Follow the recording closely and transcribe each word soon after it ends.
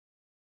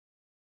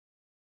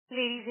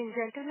Ladies and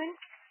gentlemen,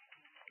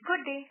 good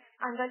day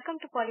and welcome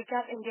to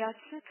Polycab India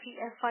Q3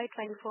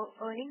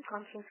 FY24 earnings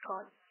conference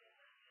call.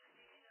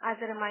 As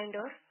a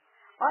reminder,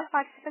 all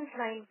participants'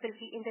 lines will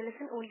be in the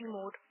listen-only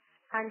mode,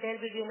 and there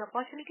will be an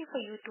opportunity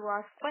for you to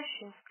ask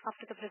questions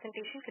after the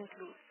presentation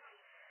concludes.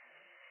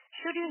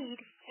 Should you need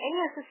any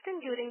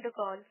assistance during the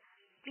call,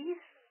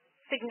 please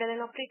signal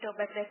an operator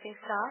by pressing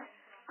star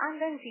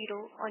and then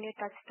 0 on your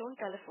touchtone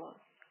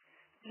telephone.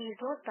 Please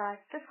note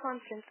that this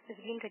conference is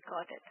being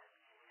recorded.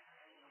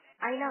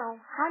 I now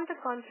hand the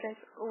conference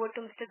over to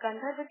Mr.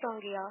 Gandharv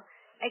Tongia,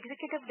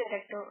 Executive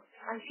Director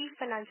and Chief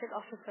Financial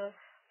Officer,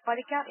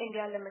 Polycab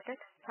India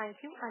Limited. Thank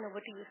you, and over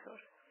to you, sir.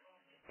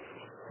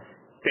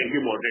 Thank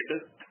you,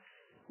 moderator.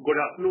 Good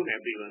afternoon,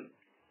 everyone,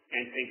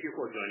 and thank you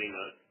for joining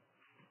us.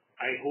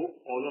 I hope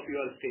all of you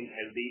are staying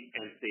healthy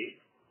and safe.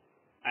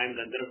 I am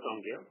Gandharv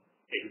Tongia,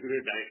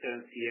 Executive Director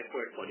and CFO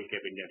at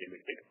Polycab India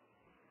Limited.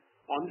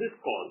 On this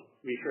call,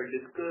 we shall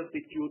discuss the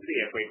Q3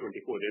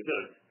 FY24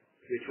 results,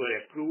 which were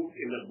approved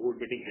in the board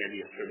meeting held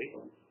yesterday.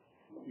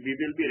 We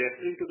will be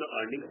referring to the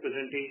earnings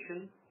presentation,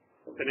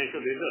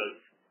 financial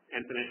results,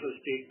 and financial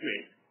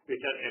statements, which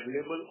are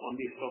available on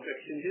the stock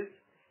exchanges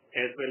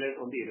as well as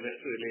on the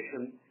investor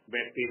relations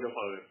web page of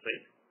our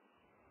website.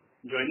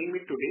 Joining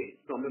me today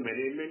from the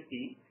management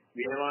team,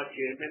 we have our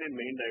Chairman and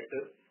Main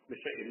Director,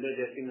 Mr. Inder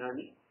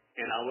Jaisinghani,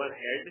 and our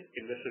Head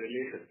Investor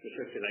Relations,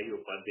 Mr. Chirayu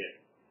Upadhyay.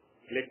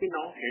 Let me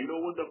now hand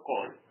over the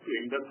call to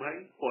Inder Bhai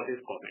for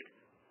his comments.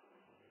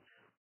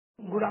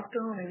 Good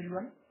afternoon,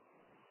 everyone.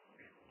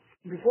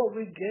 Before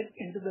we get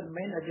into the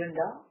main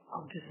agenda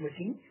of this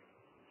meeting,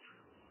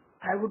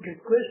 I would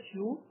request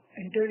you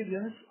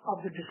intelligence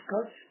of the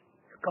discuss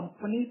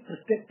company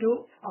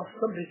perspective of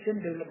some recent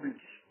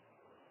developments.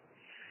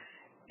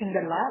 In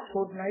the last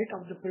fortnight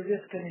of the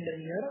previous calendar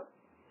year,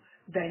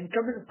 the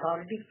incoming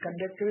authorities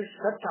conducted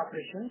search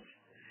operations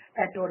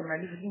at our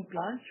manufacturing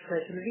plants,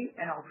 facilities,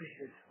 and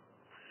offices.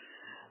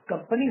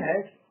 Company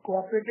has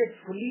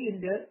cooperated fully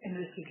in their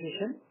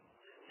investigation.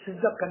 Since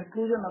the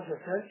conclusion of the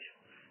search,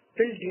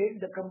 till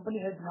date, the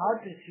company has not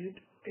received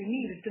any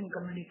written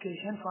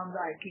communication from the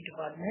IT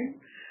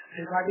department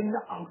regarding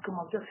the outcome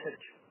of the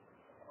search.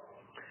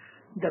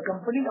 The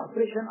company's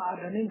operations are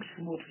running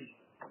smoothly.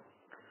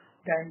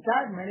 The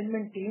entire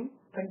management team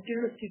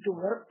continues to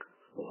work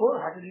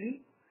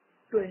wholeheartedly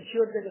to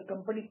ensure that the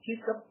company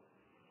keeps up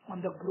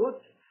on the growth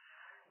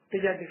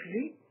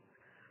trajectory.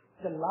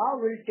 The law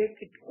will take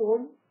its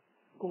own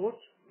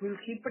course. We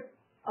will keep it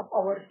up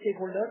our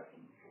stakeholders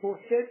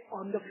posted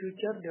on the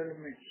future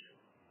developments.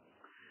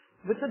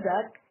 With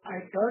that, I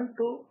turn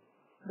to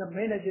the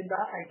main agenda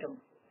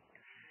item.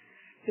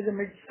 In the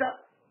midst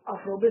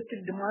of robust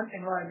demand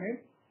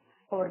environment,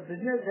 our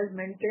business has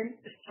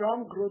maintained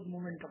strong growth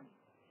momentum,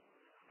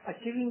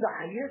 achieving the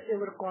highest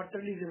ever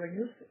quarterly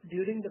revenues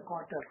during the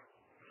quarter.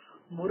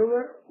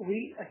 Moreover,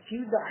 we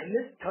achieved the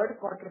highest third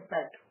quarter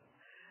PAT,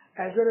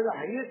 as well as the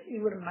highest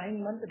ever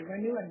 9-month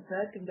revenue and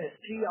PAT in the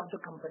history of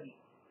the company.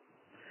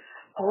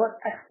 Our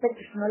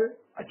exceptional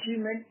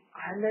achievement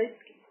highlights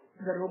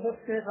the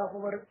robustness of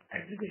our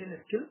execution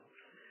skill,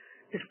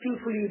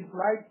 skillfully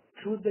employed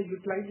through the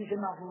utilization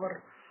of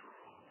our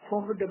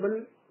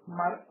formidable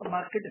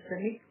market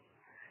strength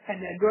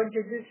and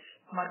advantageous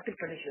market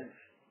conditions.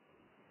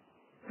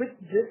 With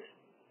this,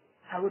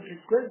 I would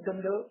request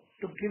Gandharv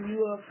to give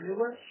you a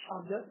flavor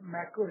of the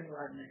macro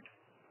environment.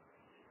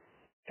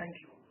 Thank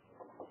you.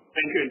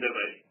 Thank you, Inder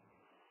Bhai.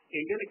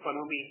 Indian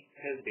economy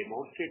has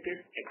demonstrated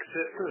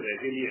exceptional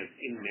resilience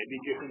in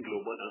navigating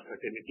global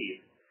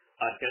uncertainties,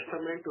 a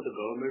testament to the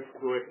government's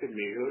proactive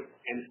measures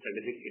and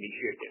strategic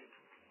initiatives.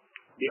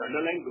 The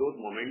underlying growth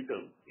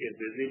momentum is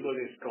visible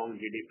in strong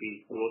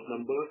GDP growth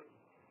numbers,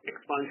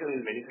 expansion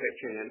in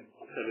manufacturing and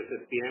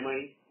services PMI,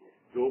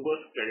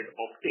 robust credit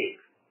uptake,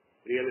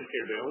 real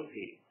estate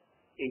buoyancy,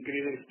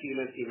 increasing steel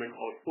and cement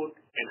output,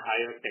 and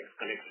higher tax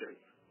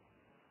collections.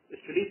 The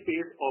steady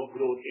pace of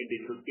growth in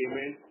digital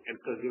payments and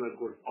consumer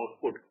goods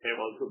output have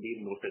also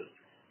been noticed.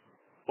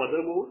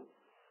 Furthermore,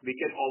 we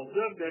can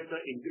observe that the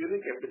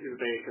increasing capacity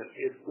utilization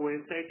is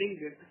coinciding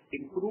with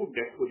improved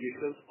debt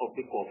positions of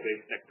the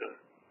corporate sector.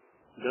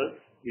 Thus,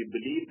 we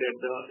believe that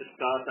the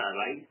stars are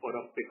aligned for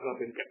a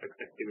pickup in capex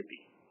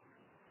activity.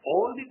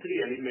 All the three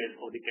elements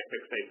of the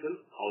capex cycle,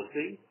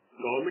 housing,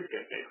 government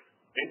capex,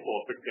 and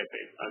corporate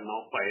capex, are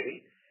now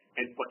firing,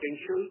 and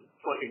potential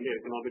for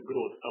Indian economic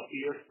growth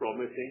appears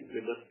promising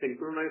with the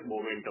synchronized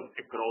momentum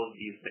across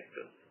these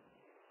sectors.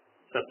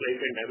 Supply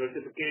chain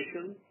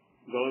diversification,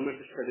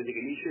 government strategic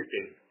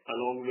initiatives,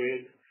 along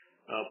with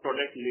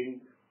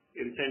product-linked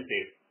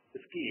incentive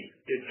schemes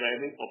is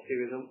driving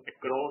optimism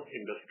across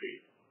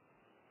industries.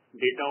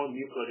 Data on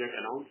new project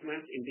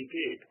announcements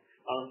indicate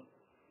a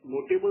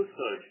notable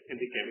surge in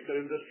the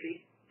chemical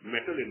industry,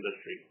 metal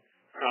industry,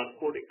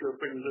 transport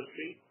equipment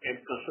industry,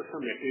 and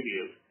construction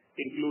materials,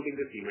 including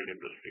the cement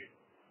industry.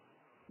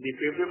 The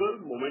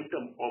favorable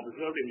momentum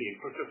observed in the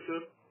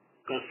infrastructure,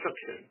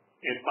 construction,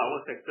 and power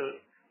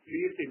sectors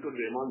feeds into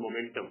the demand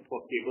momentum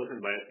for cables and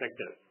wire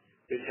sectors,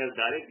 which has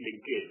direct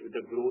linkage with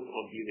the growth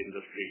of these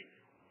industries.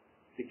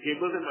 The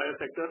cables and wire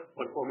sector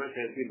performance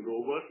has been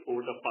robust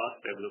over the past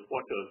several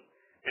quarters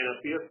and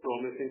appears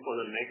promising for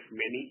the next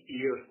many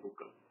years to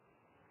come.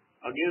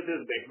 Against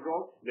this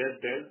backdrop, let's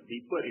delve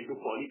deeper into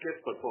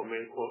Polycab's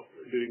performance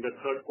during the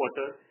third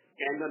quarter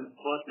and the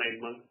first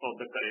 9 months of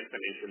the current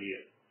financial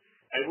year.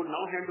 I would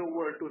now hand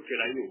over to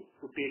Chirayu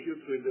to take you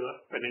through the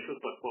financial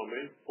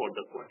performance for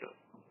the quarter.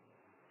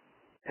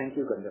 Thank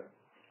you, Gandharv.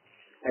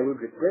 I would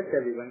request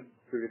everyone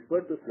to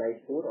refer to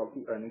slide 4 of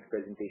the earnings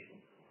presentation.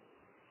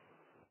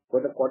 For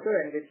the quarter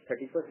ended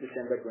 31st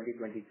December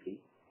 2023,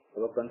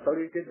 our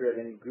consolidated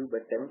revenue grew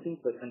by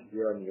 17%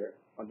 year-on-year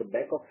on the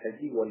back of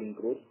healthy volume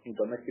growth in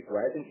domestic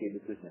wires and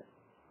cables business.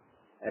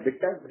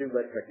 EBITDA grew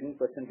by 13%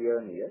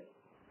 year-on-year,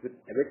 with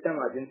EBITDA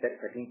margins at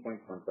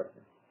 13.1%.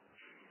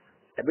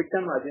 EBITDA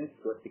margins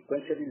were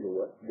sequentially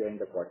lower during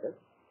the quarter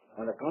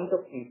on account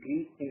of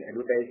increase in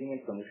advertising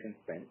and promotion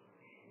spend,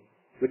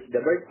 which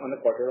doubled on a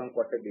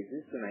quarter-on-quarter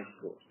basis to 9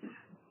 crores.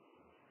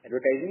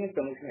 Advertising and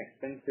promotion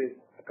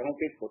expenses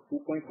accounted for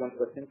 2.1%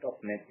 of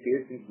net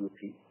sales in Q3,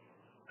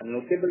 a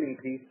notable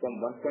increase from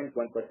 1.1%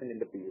 in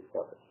the previous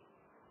quarter.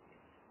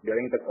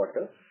 During the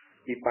quarter,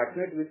 we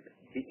partnered with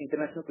the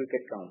International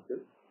Cricket Council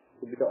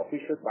to be the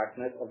official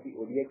partners of the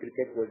ODI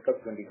Cricket World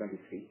Cup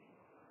 2023,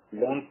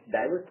 launched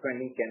diverse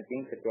branding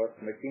campaigns across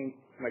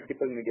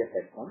multiple media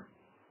platforms,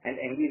 and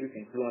engaged with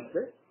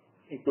influencers,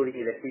 including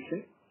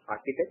electricians,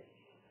 architects,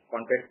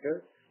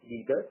 contractors,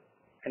 dealers,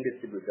 and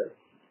distributors,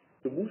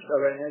 to boost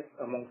awareness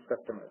amongst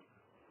customers.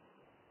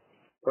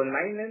 For 9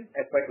 months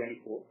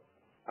FY24,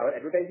 our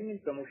advertising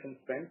and promotion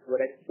spends were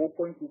at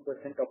 4.2%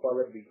 of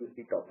our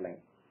B2C top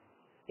line,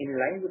 in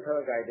line with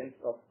our guidance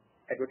of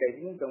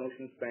advertising and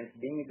promotion spends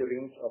being in the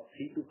range of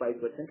 3 to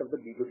 5% of the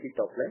B2C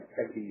top line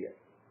every year.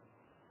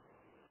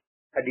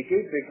 A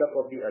detailed breakup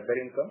of the other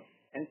income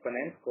and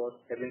finance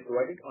costs have been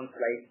provided on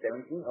slide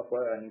 17 of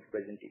our earnings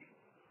presentation.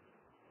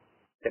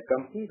 The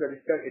company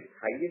registered its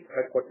highest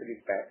third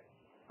quarterly PAT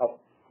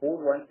of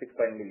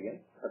 4,165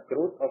 million, a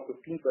growth of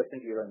 15%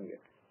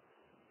 year-on-year.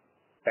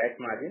 PAT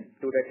margin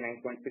stood at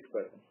 9.6%.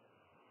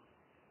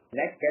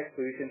 Net cash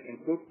position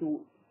improved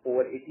to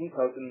over 18,000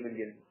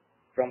 million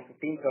from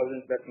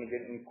 15,000 plus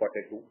million in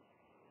quarter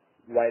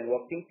 2, while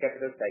working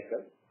capital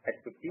cycle at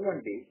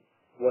 51 days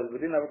was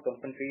within our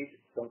company's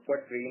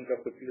comfort range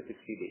of 50 to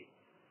 60 days.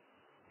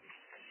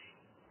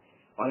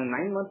 On a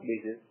 9-month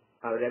basis,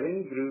 our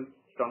revenue grew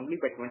strongly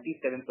by 27%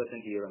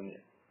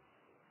 year-on-year.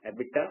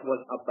 EBITDA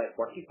was up by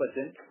 40%,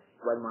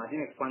 while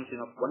margin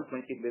expansion of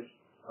 120 basis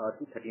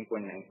to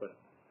 13.9%.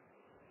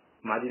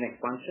 Margin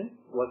expansion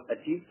was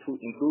achieved through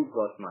improved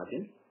gross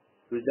margin,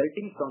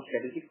 resulting from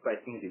strategic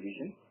pricing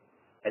revision,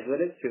 as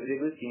well as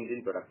favorable change in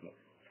product mix.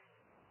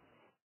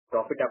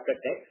 Profit after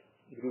tax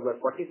grew by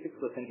 46%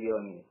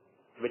 year-on-year,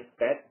 with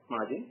PAT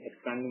margin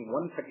expanding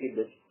 130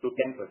 basis to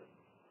 10%.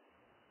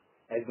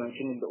 As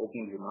mentioned in the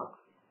opening remarks,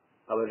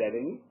 our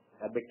revenue,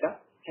 EBITDA,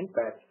 and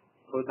PAT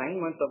for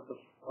 9 months of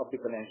the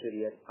financial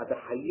year are the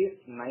highest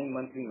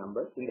 9-monthly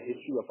numbers in the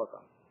history of our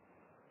company.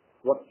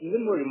 What's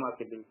even more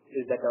remarkable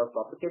is that our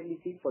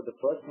profitability for the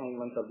first 9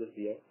 months of this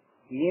year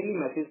nearly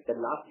matches the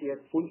last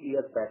year's full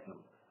year PAT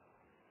number.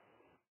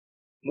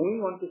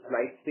 Moving on to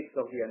slide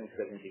 6 of the earnings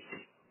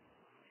presentation.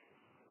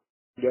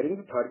 During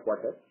the third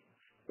quarter,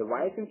 the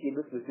wires and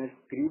cables business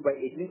grew by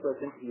 18%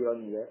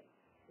 year-on-year,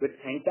 with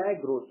entire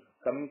growth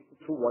coming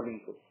through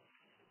volume growth.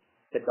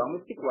 The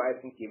domestic wires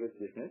and cables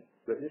business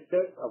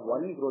registered a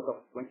volume growth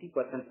of 20%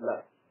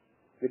 plus,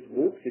 with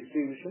both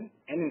distribution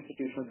and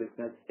institutional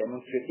business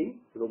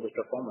demonstrating robust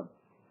performance.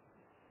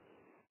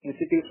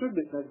 Institutional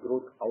business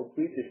growth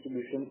outpaced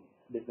distribution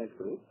business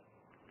growth,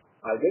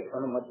 albeit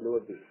on a much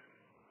lower base.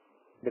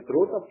 The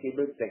growth of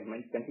cable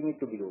segment continued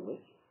to be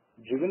robust,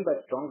 driven by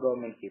strong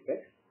government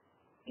capex,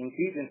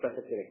 increased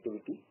infrastructure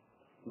activity,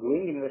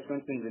 growing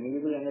investments in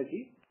renewable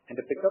energy, and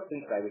a pickup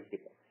in private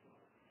capex.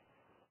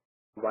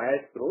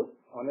 Wires growth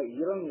on a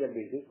year-on-year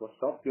basis was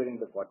soft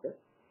during the quarter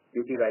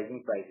due to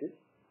rising prices,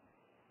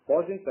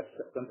 pause in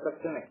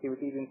construction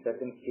activities in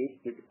certain states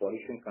due to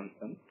pollution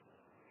concerns,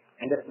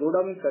 and a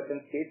slowdown in certain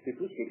states due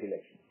to state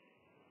elections.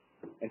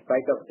 In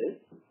spite of this,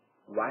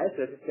 wires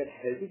registered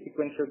healthy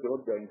sequential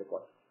growth during the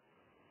quarter.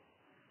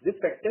 These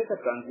factors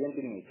are transient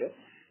in nature,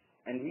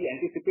 and we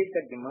anticipate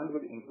that demand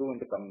will improve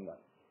in the coming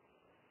months.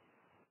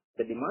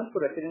 The demand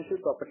for residential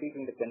properties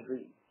in the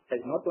country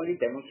has not only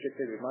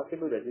demonstrated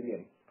remarkable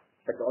resilience,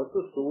 but also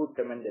soared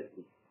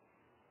tremendously,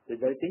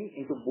 resulting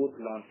into both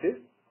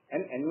launches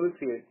and annual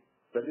sales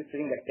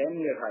registering a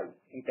 10-year high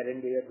in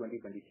calendar year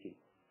 2023.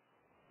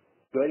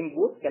 During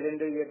both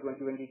calendar year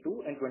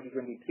 2022 and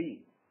 2023,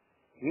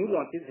 new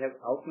launches have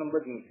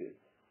outnumbered new sales.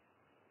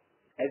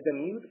 As the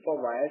need for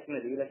wires in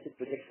a real estate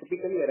project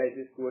typically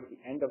arises towards the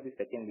end of the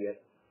second year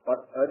or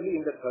early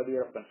in the third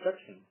year of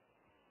construction,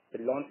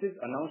 the launches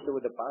announced over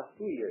the past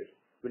 2 years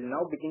will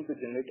now begin to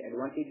generate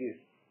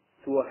advantages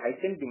through a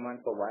heightened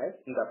demand for wires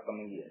in the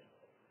upcoming years.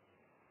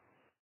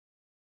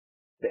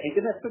 The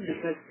international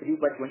business grew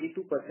by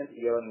 22%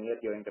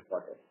 year-on-year during the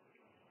quarter,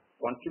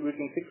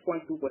 contributing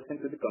 6.2%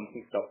 to the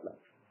company's top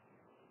line.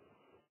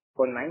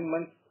 For 9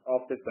 months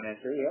of this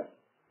financial year,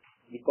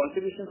 the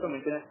contribution from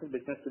international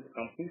business to the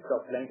company's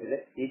top line is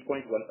at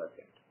 8.1%.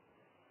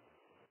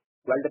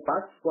 While the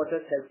past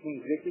quarters have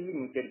seen relatively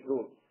muted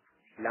growth,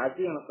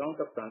 largely on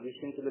account of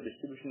transition to the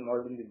distribution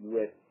model in the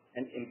US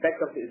and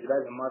impact of the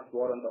Israel-Hamas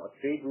war on the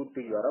trade route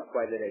to Europe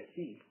via the Red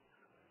Sea,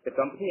 the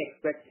company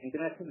expects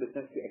international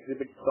business to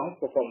exhibit strong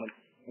performance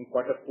in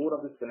quarter 4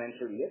 of this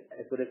financial year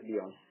as well as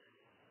beyond.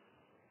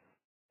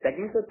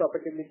 Segmental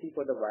profitability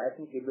for the wires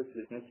and cables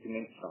business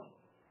remains strong,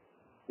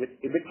 with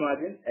EBIT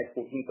margin at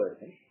 14%,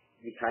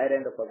 the higher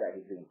end of our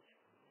guidance range.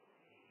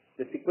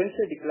 The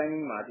sequential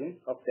declining margin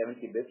of 70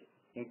 basis points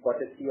in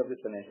quarter 3 of this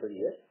financial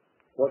year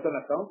was on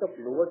account of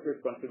lower trade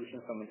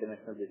contribution from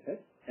international business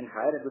and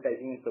higher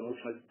advertising and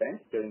promotional spend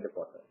during the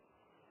quarter.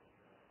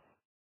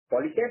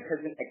 Polycab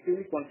has been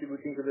actively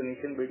contributing to the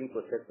nation-building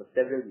process for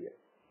several years.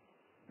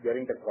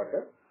 During the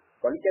quarter,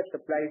 Polycab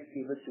supplies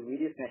cables to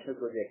various national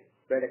projects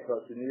spread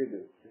across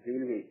renewables,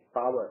 railways,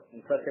 power,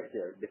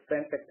 infrastructure,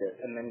 defense sectors,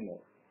 and many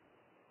more.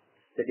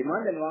 The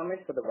demand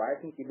environment for the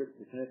wires and cables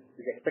business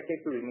is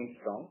expected to remain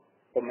strong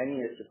for many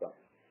years to come.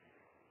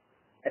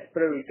 As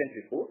per a recent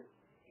report,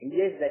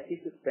 India is likely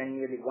to spend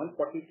nearly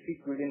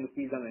 143 trillion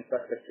rupees on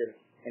infrastructure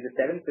in the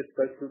 7th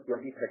fiscal through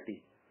 2030,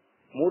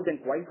 more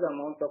than twice the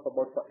amount of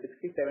about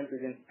 67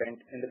 trillion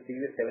spent in the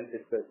previous 7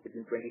 fiscals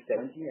between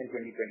 2017 and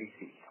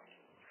 2023.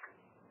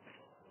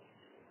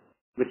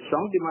 With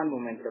strong demand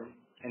momentum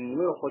and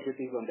new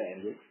opportunities on the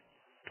anvil,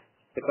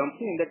 the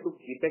company undertook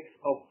capex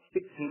of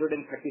 636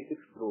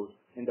 crores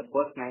in the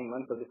first 9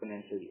 months of the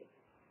financial year.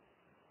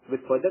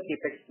 With further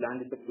capex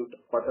planned in the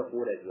quarter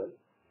 4 as well,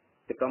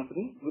 the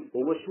company will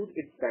overshoot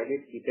its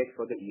guided capex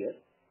for the year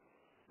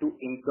to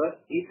incur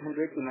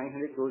 800 to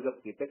 900 crores of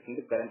capex in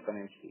the current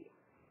financial year.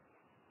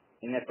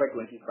 In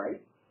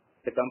FY25,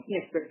 the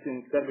company expects to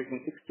incur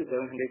between 600 to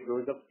 700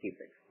 crores of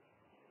capex.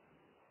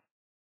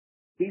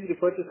 Please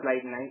refer to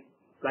slide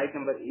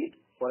number 8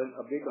 for an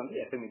update on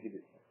the FMEG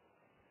business.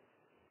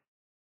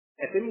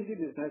 FMEG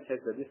business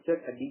has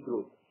registered a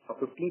degrowth of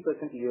 15%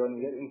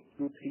 year-on-year in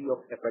Q3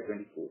 of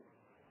FY24,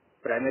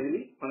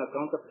 primarily on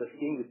account of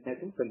sustained weakness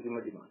in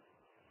consumer demand.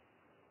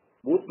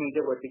 Both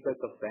major verticals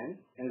of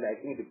fans and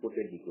lighting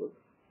reported degrowth.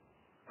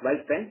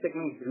 While fan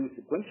segment grew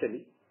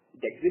sequentially,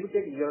 it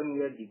exhibited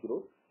year-on-year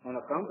degrowth on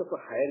account of a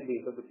higher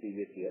base of the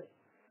previous year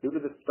due to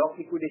the stock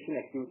liquidation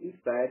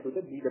activities prior to the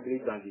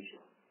BW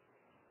transition.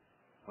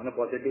 On a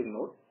positive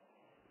note,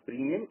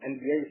 premium and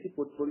BLDC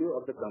portfolio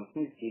of the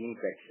company is gaining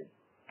traction,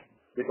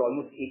 with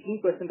almost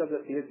 18% of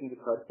the sales in the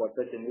third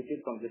quarter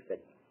generated from this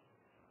segment.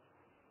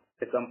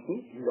 The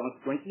company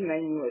launched 29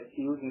 new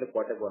SKUs in the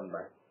quarter gone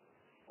by,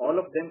 all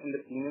of them in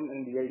the premium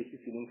and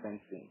BLDC ceiling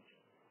fans range.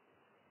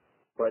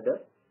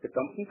 Further, the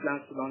company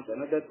plans to launch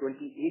another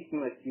 28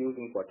 new SKUs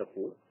in quarter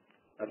 4,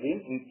 again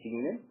in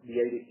premium,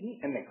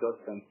 BLDC and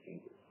exhaust fans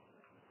ranges.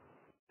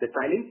 The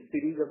Silent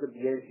series of the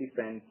BLDC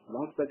fans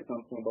launched by the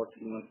company about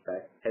 3 months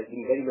back has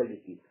been very well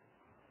received.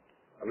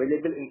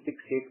 Available in 6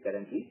 states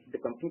currently, the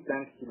company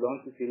plans to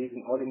launch the series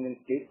in all Indian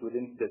states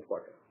within this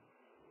quarter.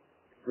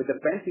 With the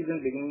fan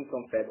season beginning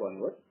from February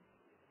onwards,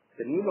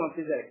 the new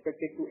launches are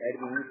expected to add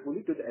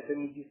meaningfully to the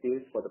FMEG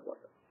sales for the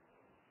quarter.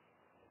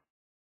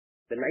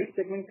 The light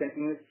segment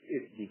continues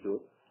its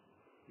degrowth,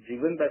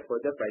 driven by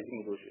further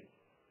pricing erosion.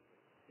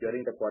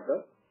 During the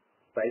quarter,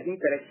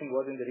 pricing correction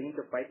was in the range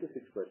of 5 to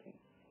 6%,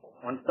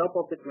 on top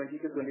of the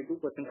 20 to 22%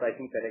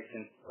 pricing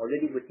correction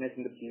already witnessed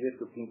in the previous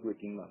 15 to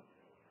 18 months.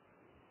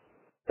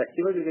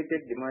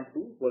 Festival-related demand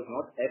too was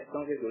not as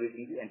strong as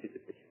originally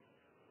anticipated.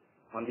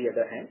 On the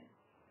other hand,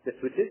 the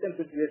switches and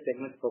switchgear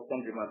segments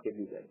performed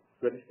remarkably well,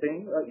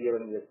 registering a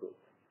year-on-year growth.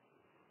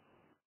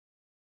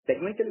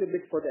 Segmental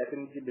EBIT for the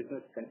FMEG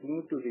business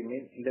continued to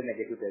remain in the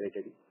negative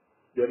territory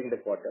during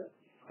the quarter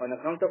on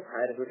account of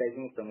higher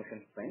advertising and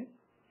promotion spend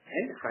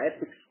and higher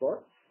fixed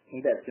costs in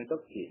the absence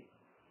of scale.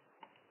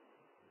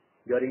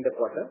 During the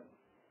quarter,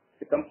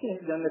 the company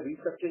has done a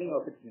restructuring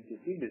of its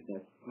B2C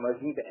business,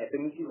 merging the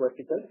FMEG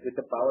vertical with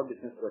the power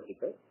business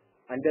vertical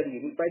under the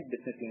unified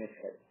business unit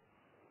head.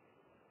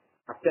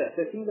 After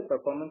assessing the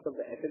performance of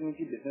the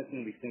FMEG business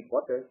in recent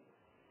quarters,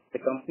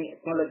 the company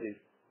acknowledges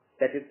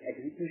that its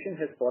execution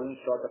has fallen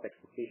short of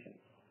expectations.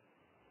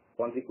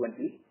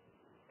 Consequently,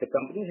 the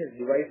company has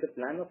devised a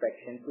plan of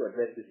action to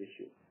address this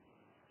issue.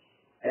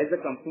 As the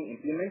company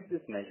implements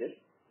this measure,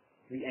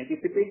 we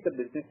anticipate the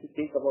business to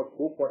take about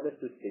 4 quarters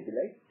to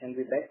stabilize and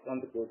be back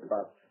on the growth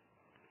path.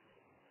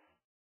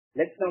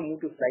 Let's now move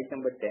to slide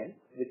number 10,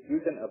 which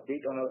gives an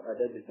update on our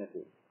other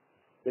businesses,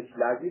 which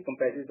largely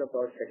comprises of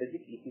our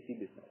strategic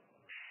EPC business.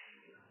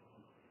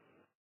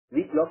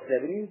 We clocked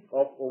revenues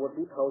of over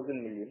 2,000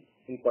 million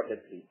in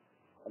quarter 3,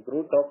 a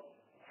growth of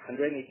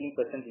 118%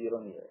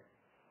 year-on-year.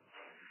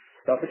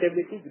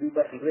 Profitability grew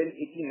by 189%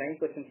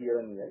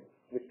 year-on-year,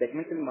 with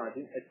segmental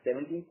margin at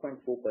 17.4%.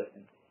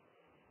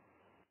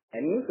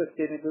 Annual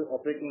sustainable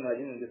operating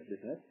margin in this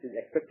business is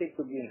expected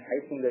to be in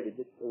high single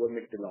digits over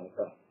mid to long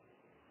term.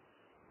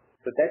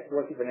 So that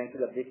was the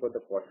financial update for the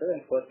quarter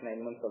and first 9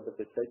 months of the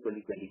fiscal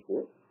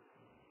 2024.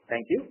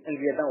 Thank you, and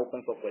we are now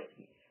open for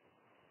questions.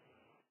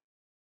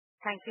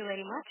 Thank you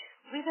very much.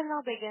 We will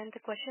now begin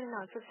the question and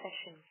answer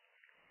session.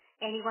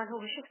 Anyone who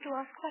wishes to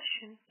ask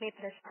question may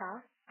press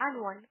star and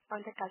 1 on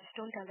the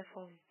touchtone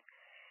telephone.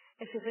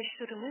 If you wish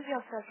to remove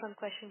yourself from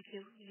question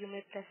queue, you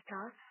may press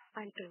star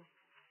and 2.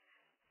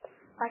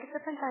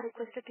 Participants are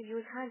requested to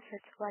use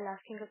handsets while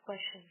asking a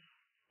question.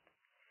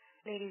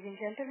 Ladies and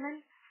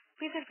gentlemen,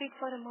 we will wait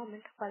for a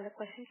moment while the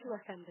question queue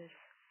assembles.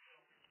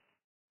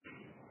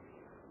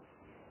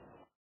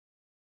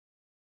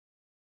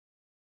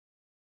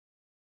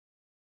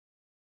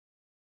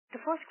 The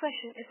first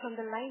question is from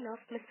the line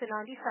of Mr.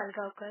 Nandi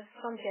Salgaonkar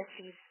from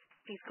Jefferies.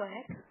 Please go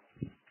ahead.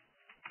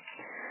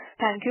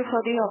 Thank you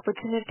for the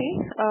opportunity.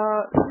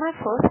 So my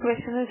first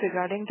question is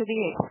regarding to the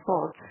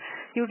exports.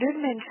 You did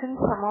mention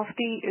some of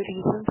the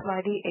reasons why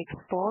the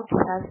exports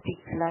has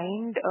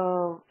declined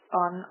as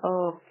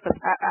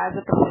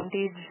a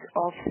percentage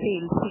of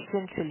sales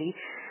sequentially.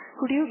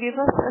 Could you give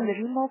us a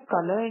little more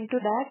color into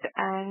that,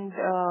 and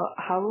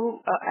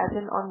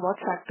on what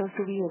factors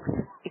do we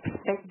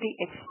expect the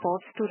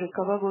exports to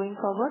recover going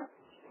forward?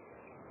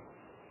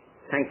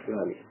 Thanks,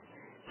 Sonali.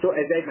 So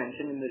as I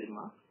mentioned in the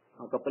remarks,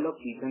 a couple of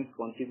reasons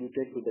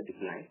contributed to the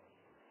decline.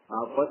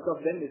 First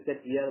of them is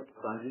that we are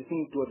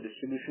transitioning to a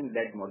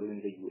distribution-led model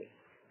in the US.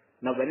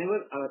 Now, whenever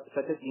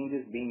such a change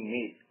is being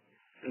made,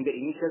 in the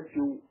initial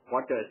few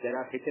quarters, there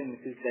are hit and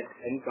misses that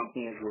any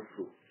company has gone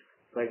through.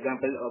 For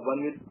example,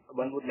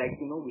 one would like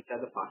to know which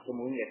are the faster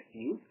moving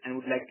SKUs and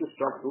would like to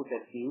stock those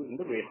SKUs in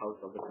the warehouse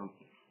of the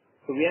company.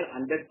 So we are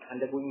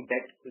undergoing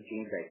that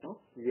change right now.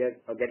 We are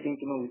getting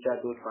to know which are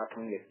those fast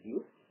moving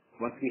SKUs.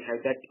 Once we have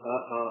that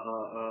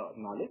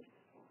knowledge,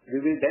 we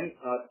will then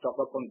stock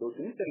up on those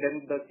units and then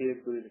the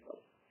sales will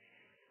recover.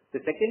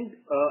 The second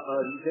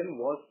reason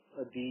was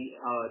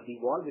the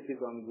war which is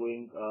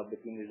ongoing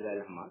between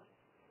Israel and Hamas.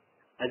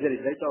 As a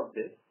result of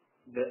this,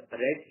 the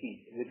Red Sea,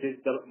 which is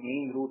the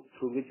main route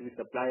through which we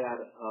supply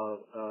our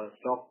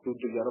stock to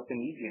the European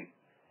region,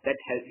 that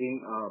has been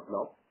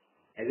blocked.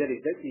 As a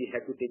result, we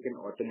have to take an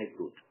alternate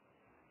route.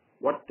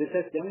 What this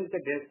has done is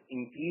that it has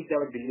increased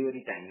our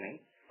delivery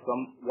timeline from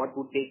what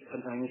would take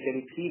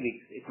initially 3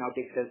 weeks. It now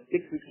takes us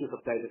 6 weeks to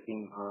supply the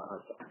same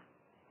stock.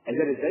 As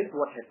a result,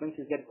 what happens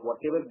is that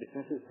whatever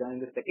business is done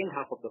in the second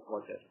half of the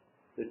quarter,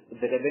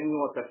 the revenue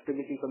or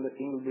profitability from the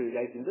same will be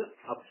realized in the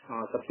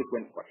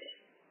subsequent quarter.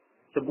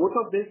 So both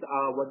of these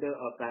were the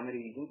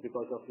primary reasons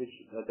because of which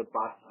the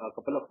past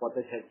couple of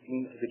quarters have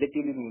seen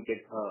relatively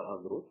muted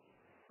growth.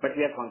 But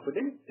we are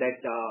confident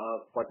that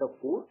quarter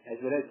 4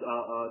 as well as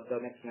the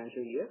next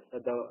financial year,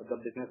 the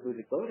business will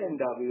recover and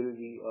we will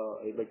be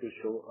able to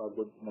show a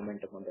good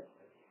momentum on that.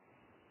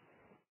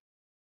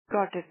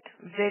 Got it.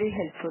 Very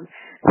helpful.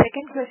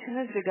 Second question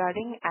is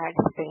regarding ad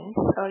spend.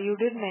 You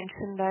did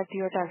mention that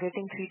you are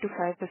targeting 3 to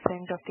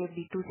 5% of your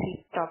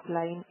B2C top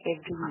line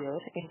every year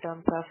in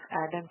terms of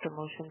ad and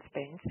promotion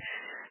spends.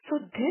 So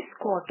this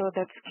quarter,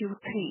 that's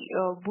Q3,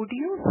 would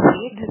you say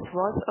this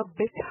was a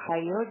bit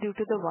higher due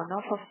to the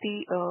one-off of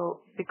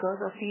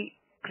because of the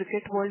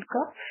Cricket World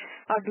Cup,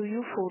 or do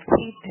you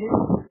foresee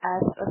this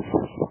as a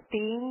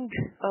sustained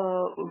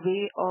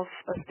way of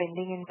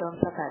spending in terms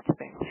of ad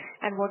spend?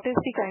 And what is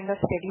the kind of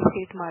steady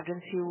state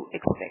margins you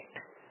expect?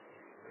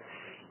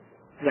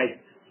 Right.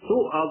 So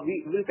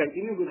we will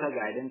continue with our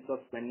guidance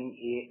of spending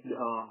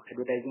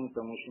advertising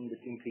promotion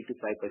between 3 to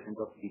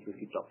 5% of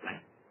B2C top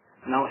line.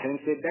 Now, having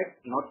said that,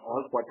 not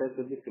all quarters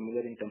will be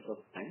similar in terms of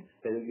spend.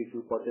 There will be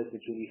few quarters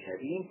which will be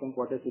heavy and some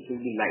quarters which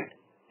will be light.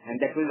 And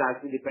that will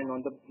largely depend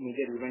on the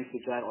major events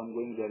which are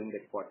ongoing during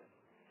that quarter.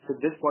 So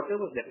this quarter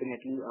was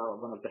definitely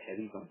one of the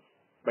heavy ones.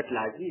 But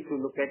largely, if you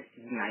look at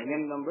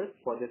 9M numbers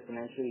for this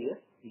financial year,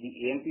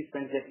 the AMP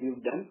spends that we've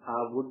done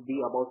would be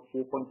about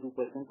 4.2%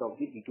 of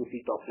the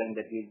B2C top line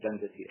that we've done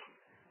this year.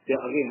 So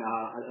again,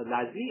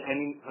 largely, I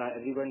mean,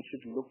 everyone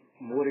should look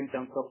more in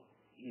terms of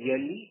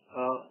yearly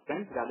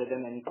spends rather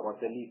than any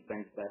quarterly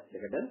spends that they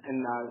have done.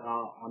 And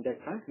on that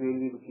front, we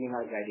will be looking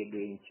at our guided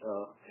range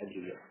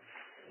every year.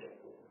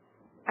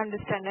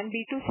 Understand. And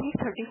B2C is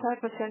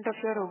 35% of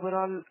your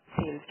overall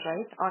sales,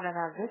 right, on an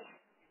average?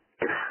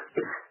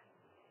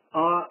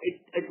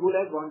 It would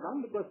have gone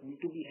down because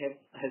B2B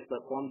has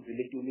performed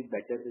relatively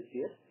better this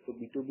year. So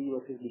B2B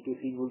versus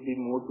B2C would be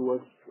more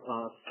towards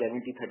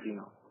 70-30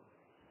 now.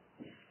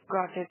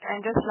 Got it. And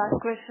just last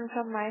question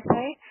from my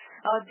side.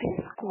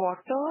 This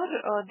quarter,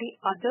 the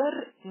other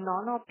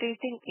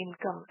non-operating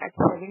income at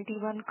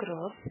 71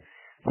 crores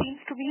seems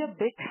to be a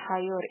bit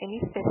higher. Any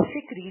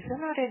specific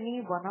reason or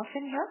any one-off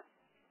in here?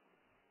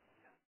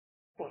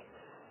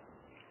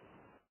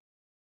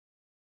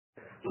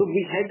 So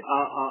we had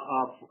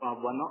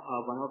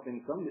one-off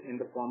income in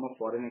the form of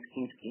foreign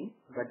exchange scheme,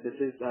 but this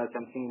is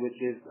something which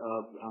is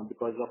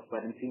because of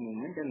currency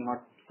movement and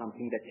not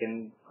something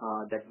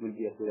that will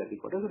be accrued every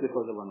quarter. So this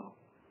was a one-off.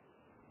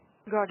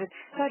 Got it.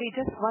 Sorry,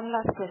 just one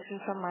last question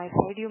from my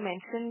side. You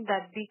mentioned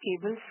that the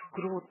cables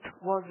growth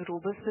was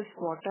robust this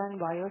quarter and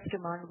wires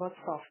demand was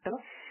softer.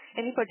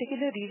 Any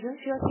particular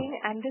reasons you are seeing?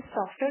 And this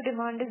softer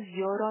demand is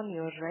year on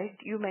year, right?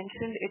 You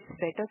mentioned it's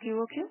better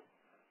QOQ?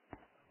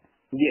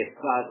 Yes.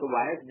 So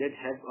wires did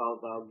have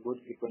a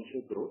good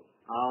sequential growth.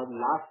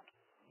 last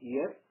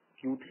year,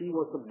 Q3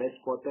 was the best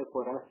quarter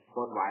for us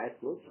for wire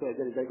flows. As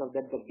a result of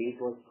that, the base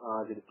was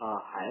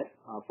higher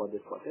for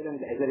this quarter.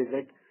 As a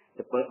result,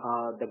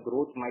 the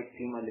growth might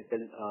seem a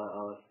little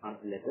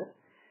lesser.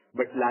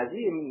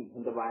 Largely,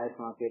 the wires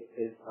market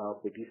is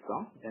pretty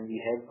strong, and we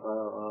have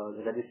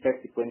registered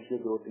sequential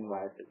growth in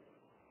wire flows.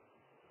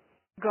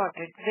 Got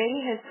it.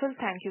 Very helpful.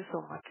 Thank you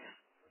so much.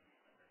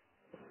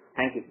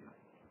 Thank you.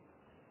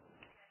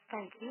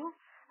 Thank you.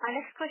 Our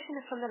next question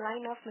is from the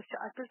line of Mr.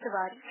 Atul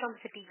Tiwari from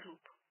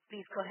Citigroup.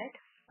 Please go ahead.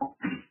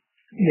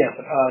 Yes.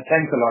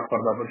 Thanks a lot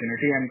for the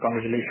opportunity and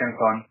congratulations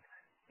on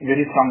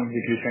very strong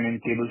execution in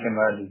cables and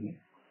wire business.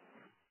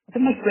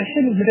 My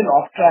question is a little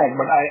off track,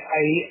 but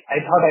I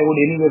thought I would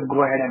anyways go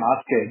ahead and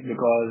ask it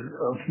because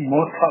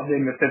most of the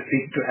investors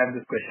seem to have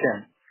this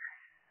question.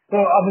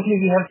 Obviously,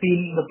 we have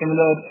seen the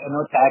similar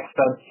tax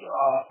cuts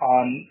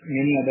on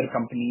many other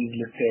companies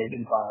listed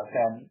in past,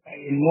 and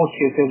in most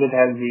cases, it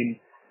has been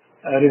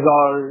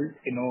resolved,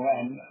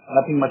 and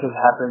nothing much has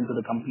happened to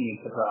the company,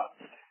 etc.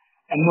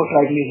 Most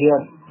likely here,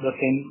 the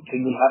same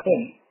thing will happen.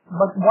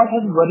 What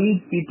has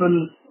worried people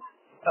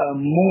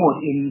more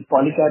in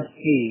Polycab's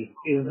case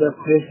is the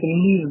press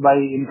release by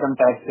Income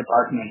Tax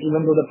Department,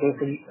 even though the press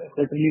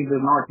release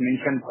does not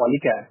mention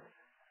Polycab.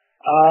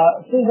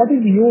 What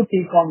is your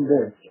take on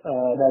this?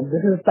 That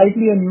this is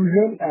slightly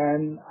unusual,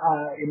 and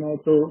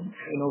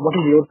what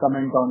is your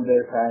comment on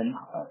this?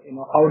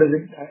 How does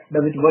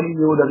it worry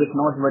you? Does it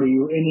not worry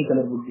you? Any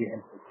color would be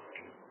helpful.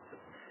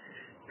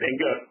 Thank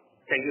you.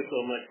 Thank you so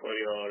much for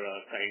your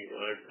kind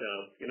words.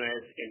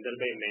 As Indal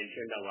Bhai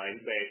mentioned a while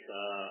back,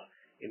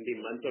 in the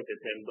month of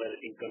December,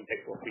 income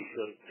tax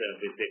officials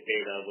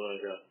visited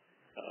our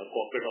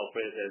corporate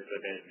office as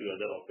well as the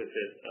other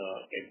offices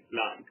in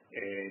plant,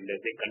 and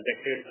they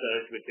conducted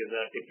search, which is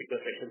a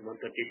typical section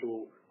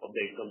 132 of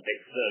the income tax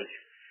search.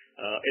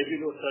 As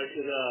you know, search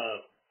is a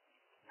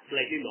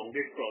slightly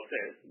longer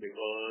process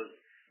because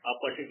a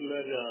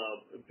particular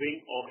wing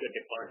of the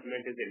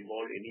department is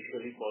involved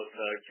initially for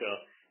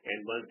search,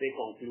 and once they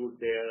conclude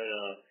their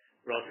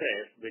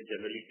process, which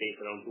generally takes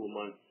around 2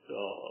 months,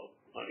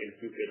 in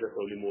few cases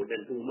probably more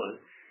than 2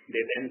 months,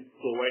 they then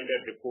provide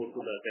that report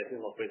to the assessing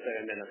officer,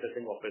 and then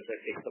assessing officer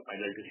takes the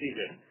final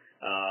decision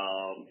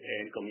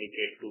and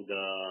communicate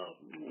the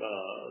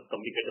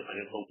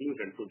final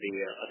conclusion to the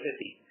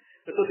assessee.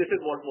 This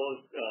is what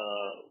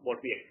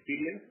we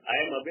experienced. I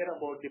am aware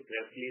about the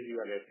press release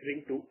you are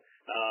referring to.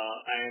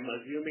 I am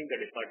assuming the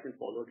department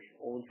followed its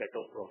own set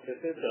of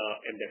processes,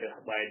 and that is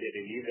why they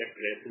released that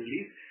press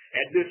release.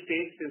 At this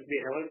stage, since we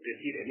haven't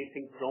received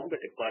anything from the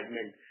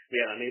department, we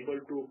are unable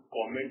to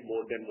comment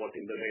more than what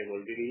Indal has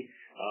already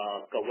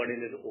covered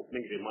in his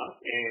opening remarks.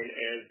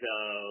 As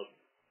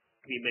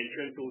we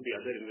mentioned to the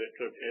other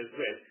investors as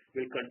well,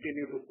 we'll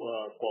continue to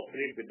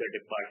cooperate with the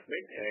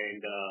department,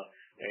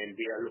 and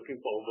we are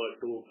looking forward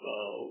to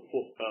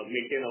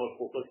maintain our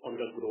focus on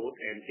the growth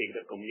and take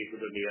the company to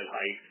the near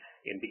heights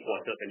in the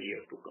quarters and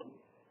years to come.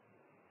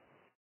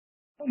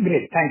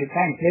 Great. Thank you.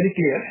 Thanks. Very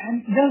clear.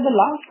 Just the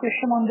last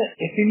question on the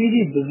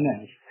FMEG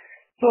business.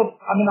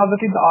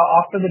 Obviously,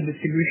 after the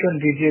distribution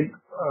rejig,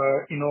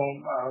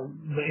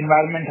 the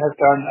environment has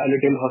turned a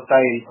little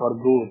hostile for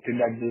growth in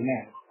that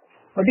business.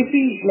 If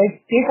we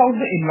take out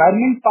the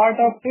environment part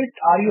of it,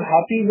 are you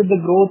happy with the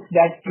growth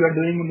that you are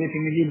doing in the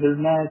FMEG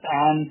business?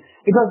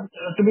 Because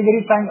to be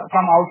very frank,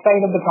 from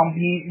outside of the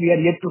company, we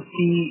are yet to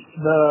see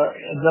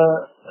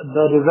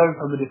the results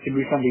of the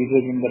distribution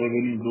rejig in the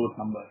revenue growth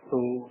number.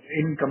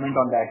 Any comment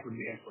on that would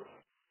be helpful.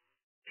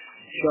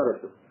 Sure,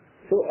 Atul.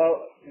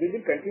 We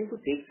will continue to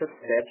take such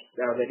steps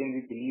wherein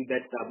we believe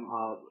that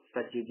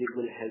such rejig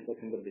will help us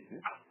in the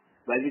business.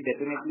 While we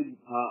definitely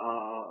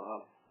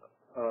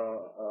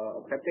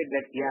accepted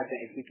that, the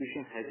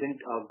execution hasn't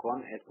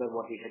gone as per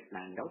what we had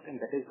planned out, and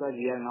that is why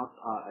we are not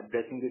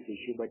addressing this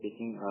issue by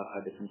taking a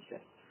different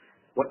step.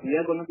 What we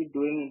are going to be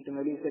doing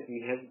internally is that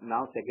we have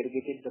now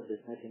segregated the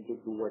business into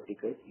 2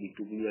 verticals,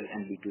 B2B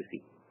and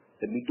B2C.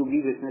 The B2B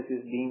business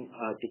is being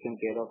taken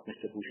care of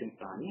Mr. Bhushan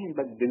Sahni, and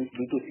the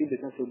B2C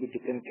business will be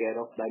taken care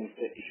of by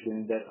Mr.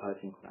 Ishwinder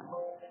Singh Sahni.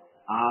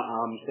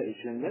 Mr.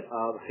 Ishwinder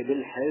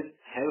will have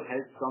help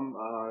from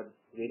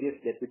various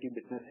deputy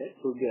business heads,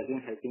 so we are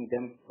again helping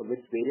them with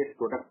various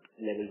product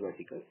level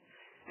verticals,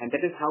 and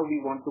that is how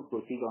we want to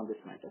proceed on this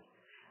matter.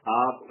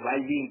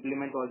 While we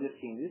implement all these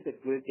changes,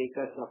 it will take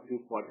us a few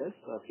quarters,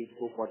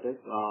 3-4 quarters,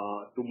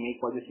 to make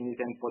all these changes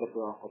and for the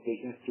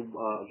operations to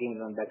again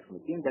run back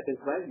smoothly. That is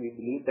why we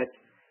believe that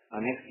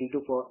next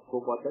 3-4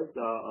 quarters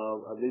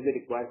will be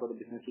required for the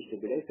business to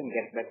stabilize and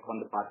get back on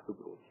the path to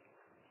growth.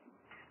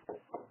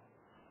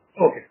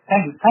 Okay.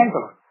 Thank you. Thanks a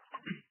lot.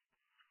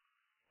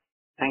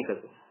 Thanks,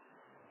 Atul.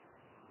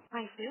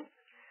 Thank you.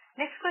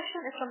 Next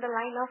question is from the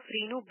line of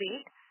Renu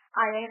Baid,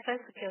 IIFL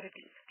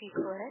Securities. Please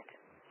go ahead.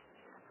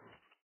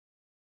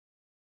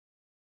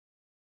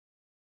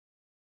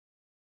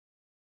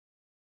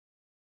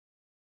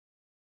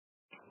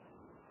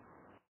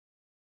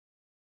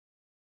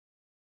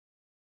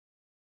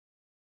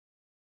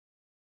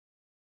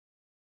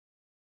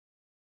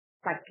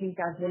 Factories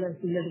as well as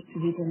dealer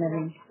distributor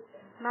level.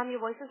 Ma'am,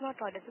 your voice is not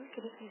audible.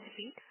 Can you please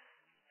repeat?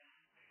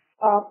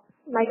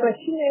 My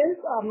question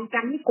is,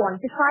 can we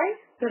quantify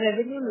the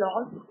revenue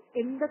loss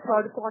in the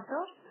third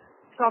quarter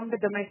from the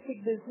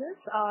domestic business,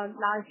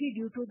 largely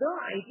due to the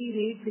IT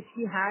raids which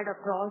we had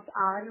across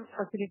our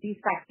facilities,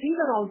 factories,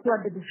 and also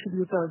at the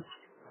distributors?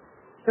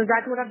 So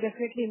that would have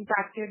definitely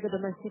impacted the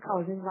domestic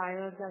housing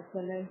wires as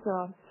well as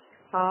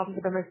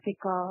the domestic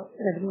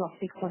revenue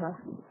uptake for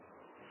us.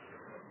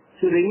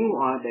 So Renu,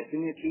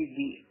 definitely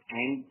the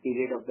end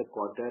period of the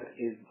quarter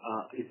is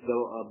the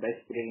best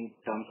period in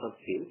terms of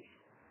sales.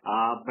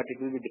 But it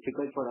will be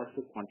difficult for us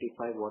to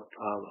quantify what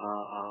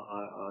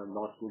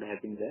loss would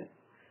have been there.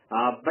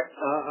 But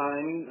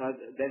I mean,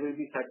 there will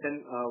be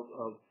certain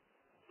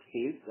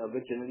sales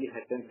which generally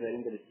happens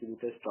wherein the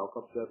distributors stock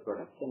up their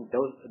products, and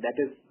that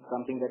is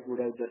something that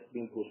would have just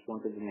been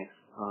postponed to the next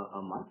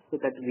month,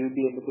 so that we will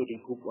be able to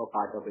recoup a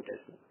part of it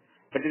as well.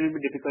 But it will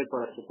be difficult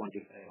for us to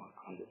quantify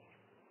on this.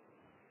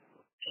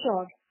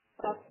 Sure.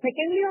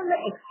 Secondly, on the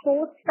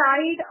export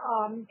side,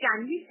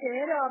 can we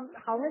share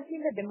how has been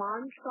the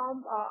demand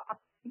from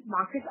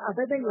markets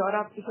other than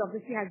Europe, which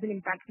obviously has been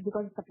impacted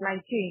because of supply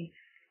chain,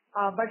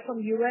 but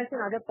from US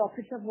and other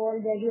pockets of world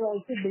where you're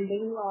also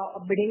bidding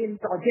in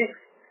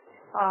projects,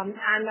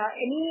 and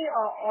any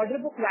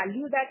order book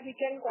value that we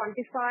can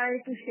quantify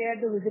to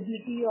share the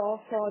visibility of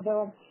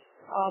the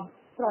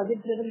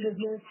project-driven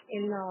business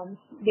in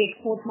the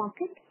export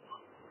market?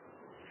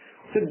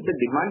 So the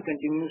demand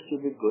continues to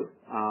be good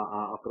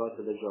across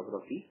the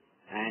geography,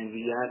 and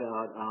we are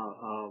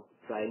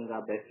trying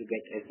our best to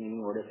get as many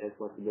orders as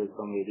possible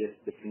from various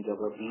different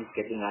geographies,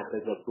 getting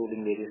ourselves approved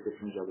in various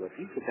different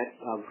geographies. So that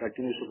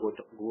continues to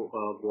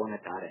go on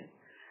at our end.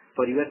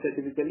 For US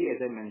specifically,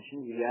 as I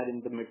mentioned, we are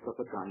in the midst of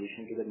a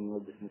transition to the newer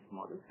business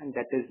model, and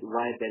that is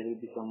why there will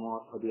be some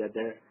more or the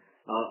other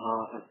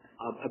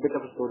a bit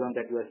of a slowdown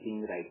that we are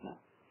seeing right now.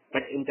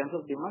 But in terms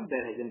of demand,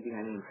 there hasn't been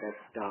any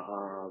impact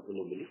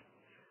globally.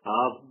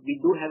 We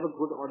do have a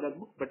good order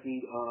book, but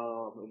we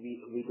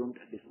don't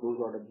disclose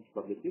order books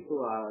publicly,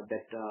 so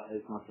that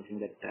is not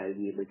something that I'll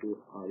be able to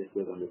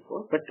disclose on this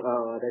call. But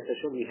rest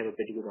assured, we have a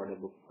pretty good order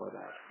book for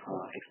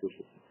our export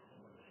business.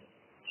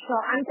 So,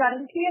 and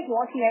currently, at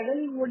what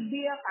level would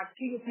be a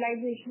factory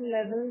utilization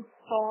level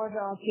for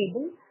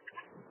cables?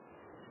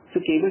 So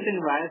cables and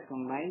wires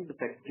combined, the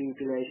factory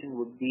utilization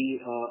would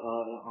be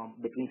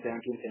between 70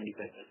 and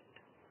 75%.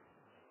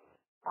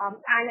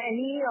 And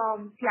any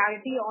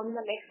clarity on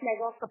the next leg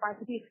of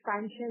capacity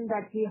expansion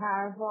that we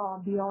have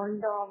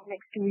beyond the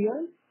next 2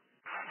 years?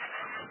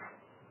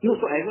 No,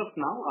 so as of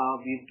now,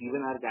 we've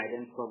given our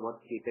guidance for what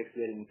CapEx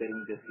we are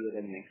incurring this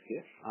year and next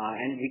year.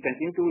 And we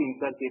continue to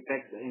incur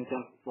CapEx in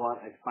terms for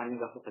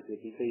expanding our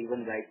facility. So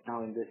even right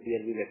now in this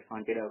year, we've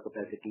expanded our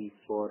capacity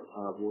for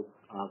both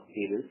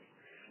cables.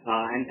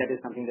 And that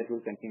is something that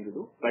we'll continue to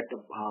do. But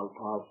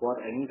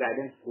for any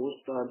guidance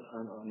post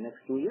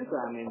next 2 years,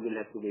 I mean, we'll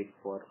have to wait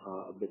for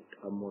a bit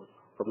more,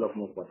 couple of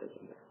more quarters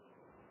on that.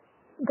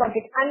 Got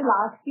it. And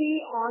lastly,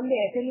 on the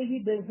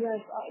FMEG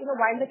business,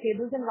 while the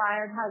cables and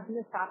wires has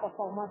been a star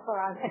performer for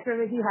us,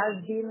 FMEG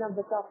has been a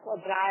bit of a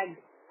drag.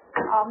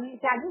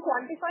 Can you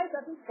quantify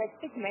certain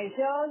specific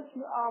measures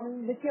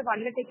which you have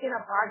undertaken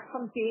apart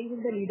from change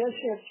in the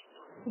leadership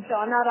to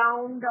turn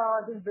around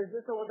this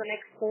business over the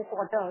next 4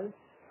 quarters?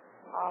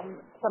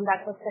 From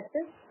that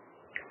perspective?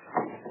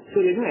 So,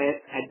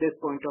 at this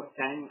point of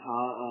time,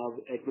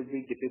 it would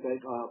be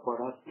difficult for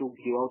us to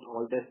give out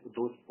all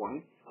those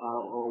points.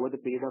 Over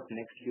the period of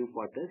next few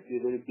quarters, we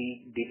will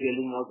be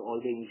detailing out all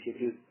the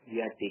initiatives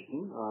we are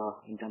taking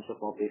in terms of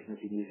operational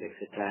series,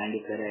 etc., and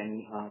if there are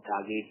any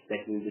targets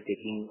that we will be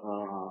taking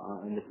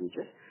in the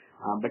future.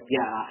 But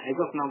yeah, as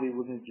of now, we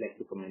wouldn't like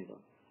to comment on.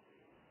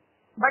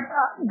 But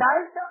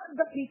does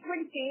the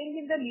frequent change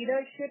in the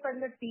leadership and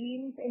the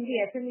teams in the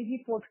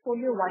FMEG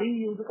portfolio worry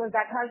you? Because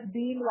that has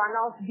been one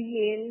of the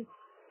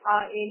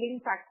ailing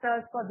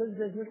factors for this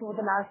business over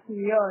the last 2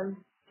 years.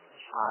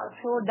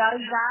 So does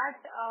that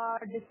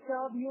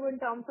disturb you in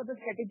terms of the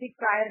strategic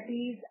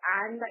priorities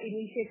and the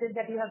initiatives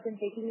that you have been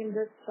taking in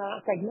this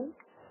segment?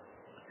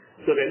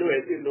 So, Renu,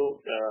 as you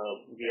know,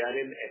 we are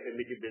in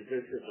FMEG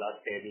business since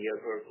last 10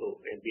 years or so,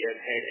 and we have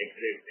had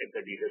exits at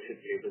the leadership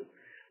level.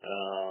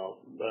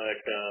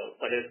 But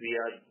for us, we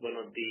are one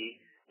of the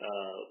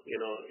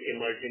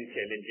emerging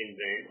challenging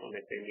brand on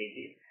FMEG.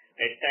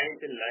 At times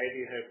in life,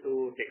 you have to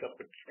take a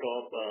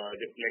stop,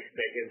 reflect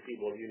back and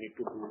see what you need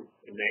to do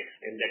next,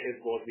 and that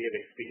is what we have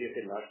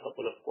experienced in last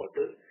couple of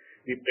quarters.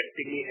 We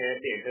practically have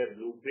the entire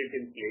blueprint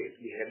in place.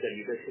 We have the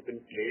leadership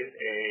in place,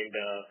 and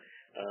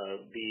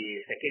the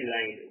second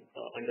line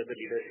under the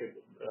leadership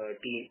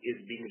team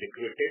is being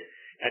recruited.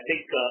 I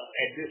think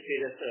at this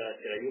stage, as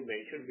Chirayu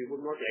mentioned, we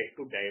would not like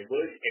to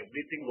divulge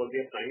everything what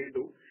we are trying to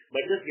do,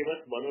 but just give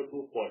us 1 or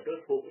 2 quarters.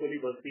 Hopefully,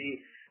 once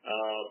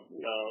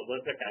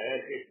the tire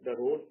hits the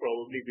road,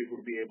 probably we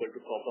would be able to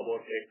talk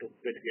about it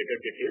with greater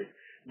details.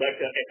 But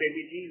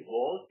FMEG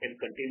was and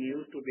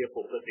continues to be a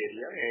focus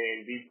area,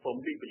 and we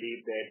firmly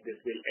believe that this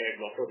will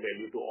add lot of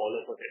value to all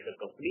of us as a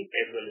company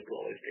as well as to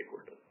our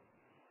stakeholders.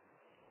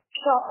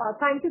 Sure.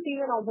 Thank you,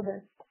 team, and all the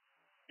best.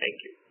 Thank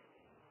you.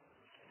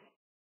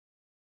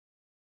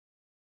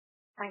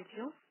 Thank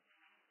you.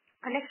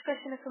 Our next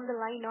question is from the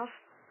line of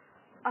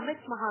Amit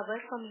Mahavar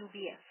from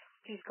UBS.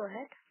 Please go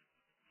ahead.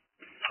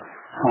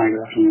 Hi, good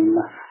afternoon.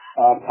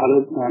 Hello,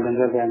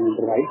 Gandharv and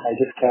Intervai. I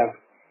just have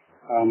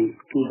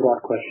two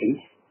broad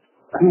questions.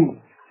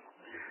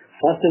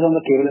 First is on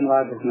the cable and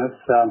wire business.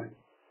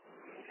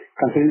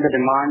 Considering the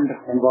demand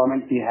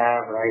environment we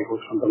have, right,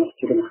 both from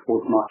domestic and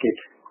export market,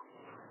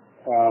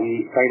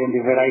 right, and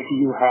the variety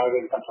you have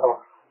in terms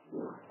of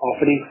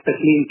offerings,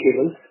 especially in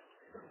cables,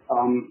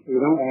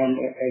 and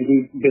the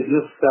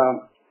business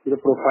the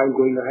profile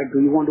going ahead, do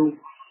you want to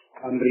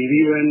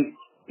review and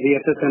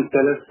reassess and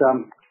tell us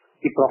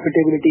the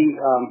profitability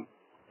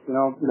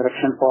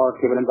direction for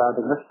cable and wire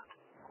business?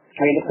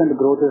 I understand the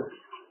growth is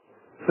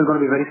still going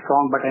to be very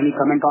strong, but any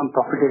comment on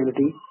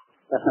profitability?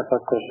 That's my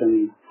first question,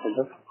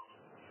 Gandharv.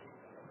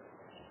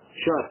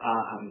 Sure.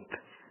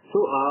 So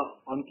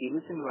on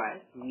cables and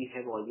wires, we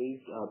have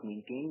always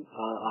maintained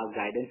our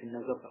guidance in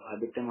terms of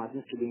EBITDA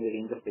margins to be in the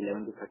range of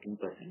 11 to 13%.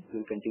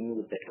 We'll continue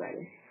with that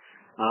guidance.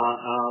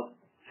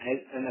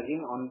 And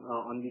again,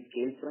 on the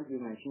scale front, we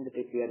mentioned that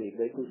if we are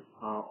able to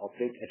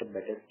operate at a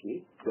better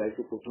scale, 12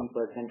 to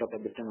 14% of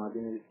EBITDA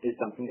margin is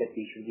something that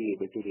we should be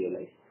able to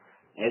realize.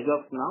 As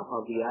of now,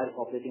 we are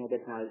operating at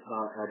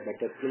a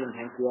better scale, and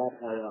hence we are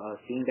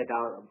seeing that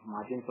our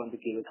margins on the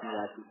cables and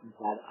wires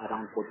are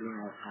around 14%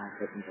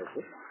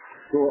 also.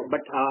 So,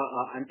 but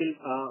until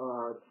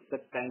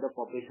such kind of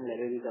operational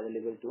level is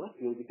available to us,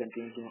 we'll be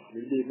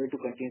able to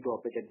continue to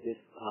operate at this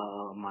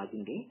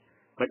margin range.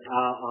 But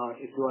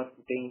if you are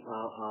putting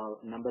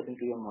numbers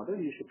into your model,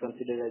 you should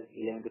consider as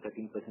 11 to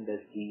 13%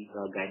 as the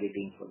guided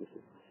range for this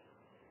business.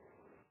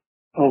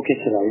 Okay,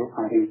 Chirayu.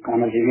 I think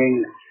I'm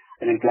assuming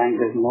and implying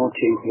there's no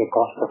change in the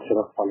cost structure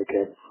of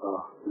Polycab.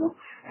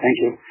 Thank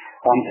you.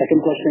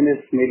 Second question is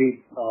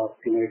maybe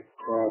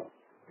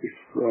if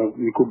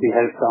we could be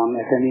helped on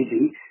FMEG.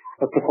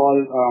 First of all,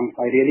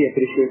 I really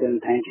appreciate and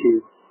thank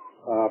you,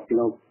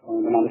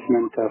 the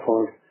management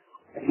for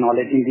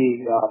acknowledging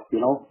the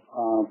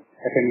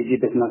FMEG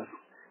business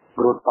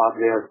growth path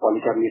where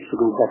Polycab needs to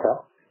do better.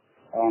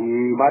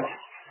 But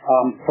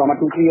from a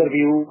 2-3 year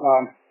view,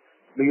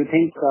 do you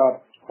think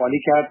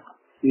Polycab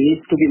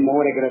needs to be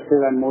more aggressive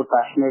and more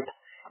passionate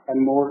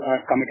and more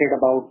committed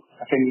about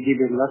FMEG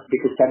business,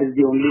 because that is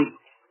the only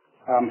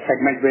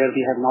segment where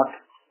we have not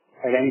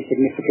had any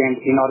significant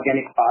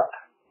inorganic path.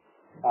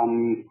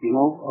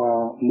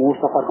 Most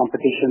of our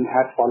competition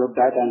has followed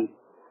that, and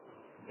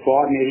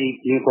for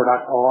maybe new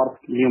product or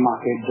new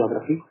market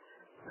geography.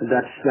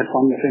 That's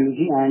on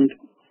FMEG, and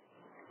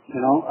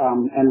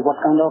what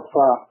kind of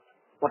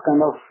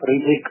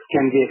rate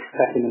can we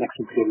expect in the next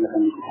 6 years in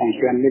FMEG? Thank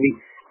you, and maybe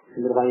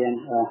Intervai and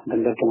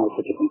Gandharv can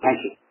also chip in. Thank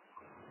you.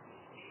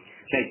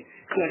 Right.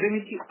 So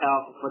FMEG,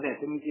 for the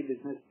FMEG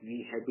business,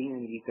 we have been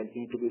and we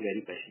continue to be very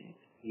passionate.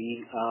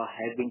 We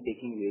have been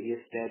taking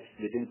various steps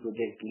within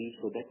Project Leap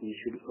so that we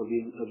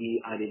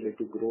are able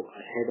to grow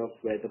ahead of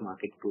where the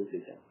market growth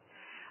is at.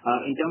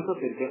 In terms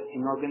of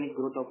inorganic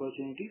growth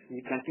opportunities,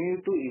 we continue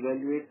to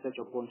evaluate such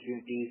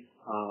opportunities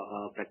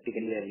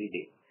practically every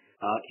day.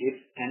 If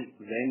and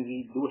when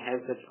we do have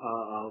such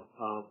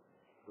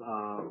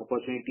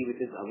opportunity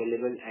which is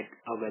available at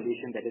a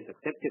valuation that is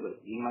acceptable,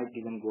 we might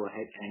even go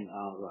ahead and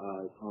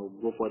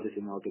go for this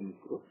inorganic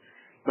growth.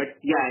 But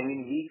yeah, I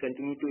mean, we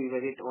continue to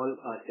evaluate all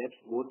steps,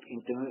 both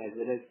internal as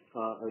well as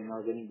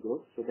inorganic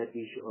growth, so that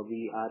we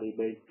are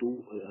able to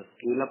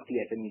scale up the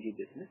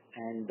FMEG business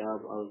and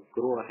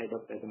grow ahead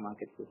of where the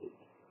market growth is.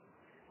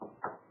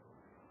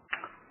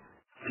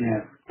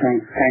 Yeah.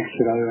 Thanks,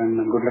 Chirayu,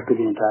 and good luck to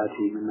the entire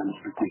team and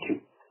management. Thank you.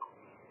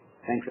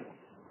 Thanks, sir.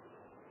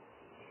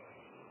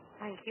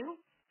 Thank you.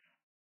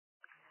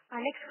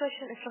 Our next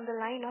question is from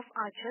the line of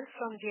Achal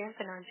from JM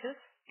Financial.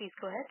 Please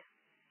go ahead.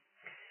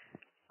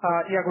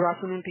 Yeah, good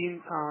afternoon,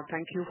 team.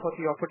 Thank you for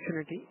the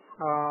opportunity.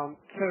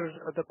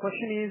 Sir, the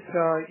question is,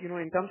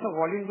 in terms of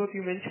volume growth,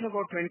 you mentioned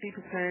about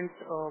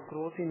 20%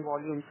 growth in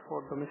volumes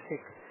for domestic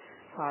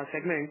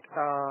segment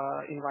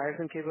in wires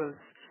and cables.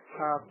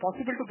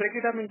 Possible to break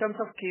it up in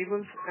terms of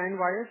cables and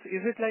wires?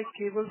 Is it like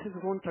cables is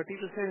grown 30%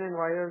 and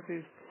wires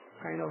is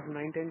kind of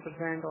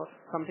 9-10% or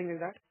something like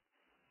that?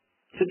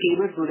 So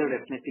cables would have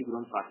definitely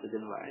grown faster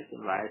than wires,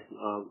 and wires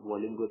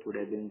volume growth would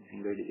have been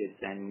single digits,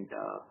 and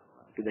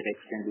to that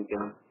extent we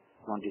can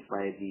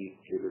quantify the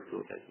cable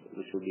growth as well,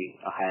 which would be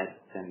higher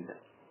than that.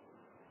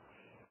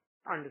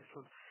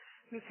 Understood.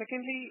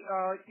 Secondly,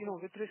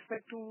 with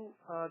respect to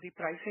the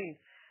pricing,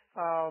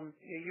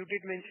 you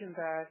did mention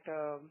that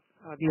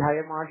the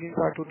higher margins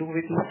are to do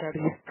with the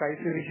strategic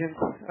price revisions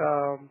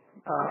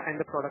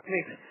and the product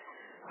mix.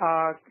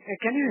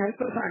 Can you help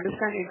us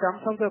understand in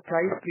terms of the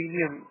price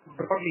premium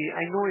broadly?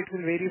 I know it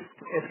will vary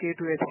SKU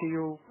to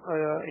SKU,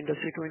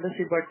 industry to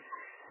industry, but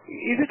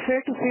is it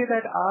fair to say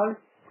that our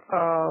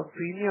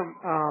premium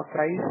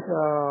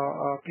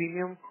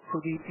to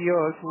the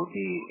peers would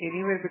be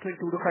anywhere between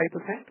 2 to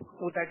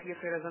 5%? Would that be a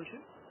fair assumption?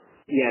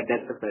 Yeah,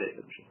 that's a fair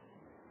assumption.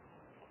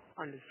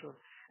 Understood.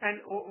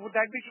 Would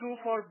that be true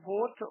for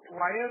both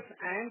wires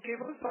and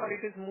cables, or it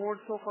is more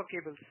so for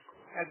cables?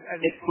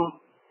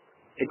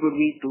 It would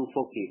be true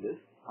for cables.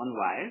 On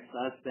wires,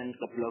 us and a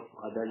couple of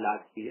other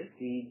large peers,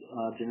 we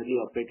generally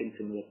operate in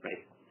similar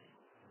price.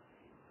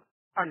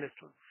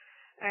 Understood.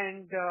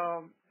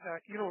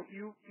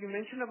 You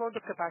mentioned about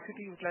the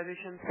capacity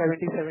utilization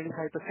 70-75%.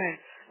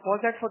 Was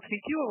that for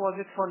 3Q or was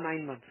it for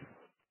 9 months?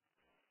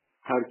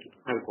 Third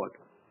quarter.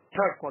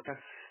 Third quarter.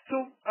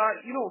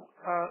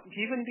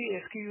 Given the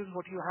SKUs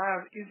what you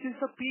have, is this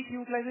a peak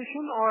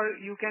utilization or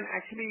you can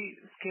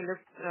actually scale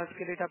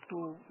it up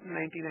to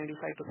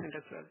 90-95%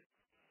 as well?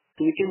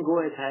 We can go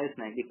as high as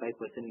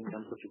 95% in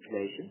terms of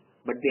utilization,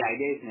 but the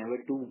idea is never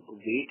to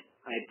wait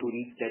to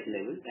reach that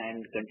level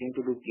and continue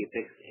to do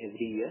CapEx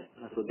every year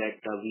so that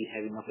we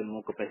have enough and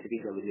more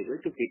capacities available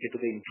to cater to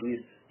the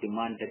increased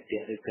demand that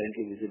is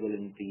currently visible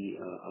in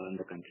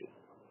the country.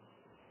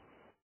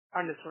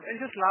 Understood.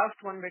 Just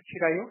last one,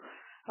 Chirayu.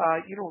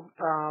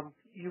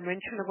 You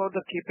mentioned about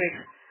the CapEx.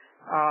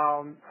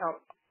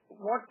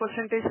 What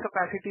percentage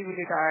capacity will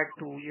it add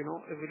to?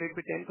 Will it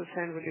be 10%?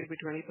 Will it be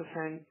 20%?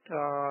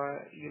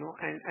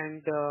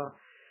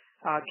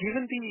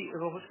 Given the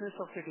robustness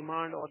of the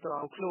demand or the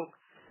outlook,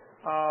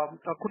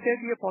 could there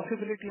be a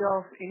possibility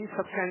of any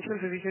substantial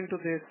revision to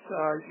this,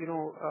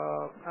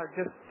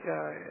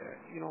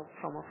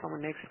 from a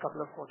next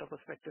couple of quarter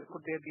perspective?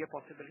 Could there be a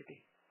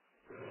possibility?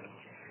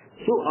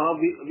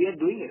 We are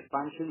doing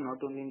expansion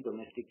not only in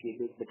domestic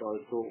cables but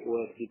also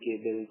OFC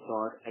cables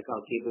or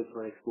cables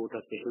for export or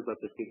special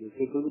purpose cables.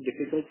 It will be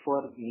difficult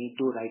for me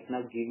to right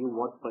now give you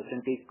what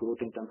percentage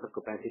growth in terms of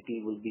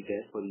capacity will be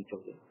there for each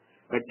of them.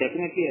 But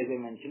definitely, as I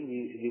mentioned,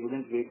 we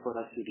wouldn't wait for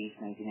us to reach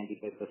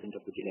 90-95%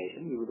 of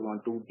utilization. We would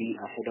want to be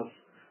ahead of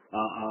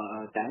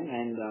time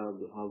and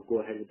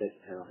go ahead with that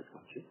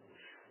expansion.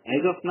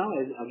 As of now,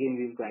 again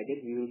we've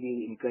guided, we will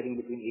be incurring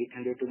between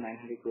 800 to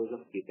 900 crores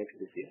of capex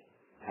this year.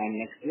 And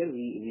next year,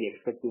 we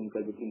expect to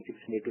incur between 600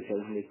 to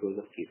 700 crores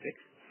of capex.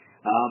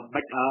 We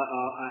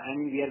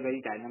are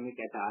very dynamic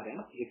at our end.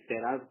 If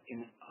there are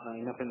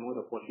enough and more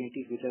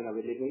opportunities which are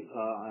available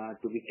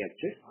to be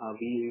captured,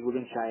 we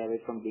wouldn't shy away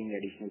from doing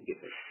additional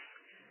capex.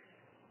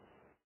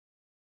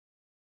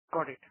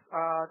 Got it.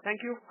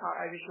 Thank you.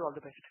 I wish you all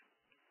the best.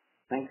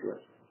 Thank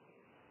you.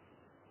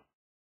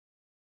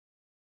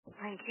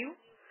 Thank you.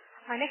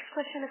 Our next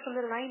question is from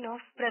the line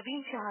of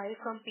Praveen Chahal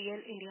from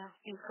PL India.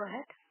 Please go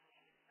ahead.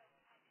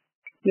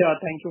 Yeah,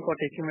 thank you for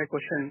taking my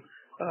question.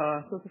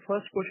 The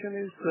first question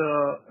is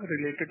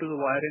related to the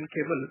wire and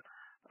cable.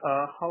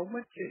 How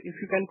much, if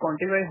you can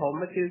quantify, how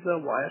much is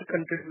the wire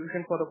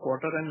contribution for the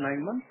quarter and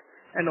 9 months?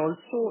 And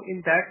also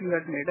in that you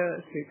had made a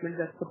statement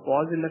that the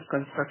pause in the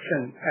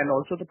construction and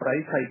also the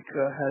price hike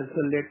has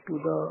led to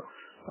the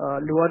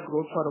lower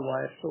growth for the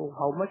wire.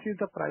 How much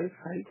is the price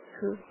hike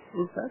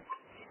is that?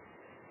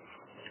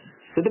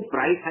 The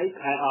price hike,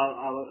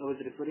 I was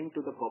referring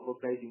to the copper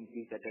price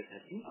increase that has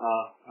happened,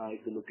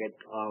 if you look at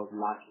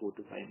last 4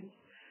 to 5 months.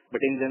 But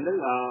in general,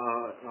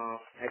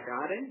 at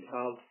our end,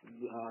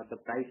 the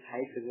price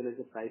hike as well as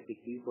the price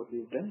decrease what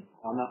we've done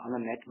on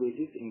a net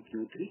basis in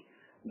Q3,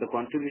 the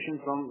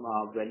contribution from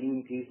value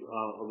increase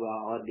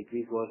or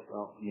decrease was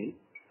nil.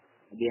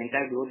 The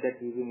entire growth that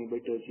we've been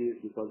able to achieve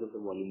is because of the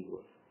volume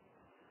growth.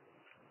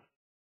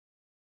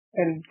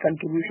 And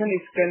contribution, if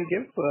you can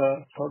give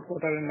third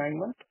quarter and 9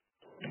 months?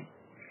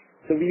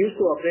 We used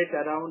to operate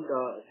around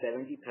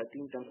 70-30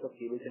 in terms of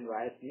cables and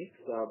wires mix.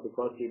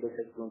 Because cables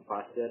has grown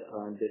faster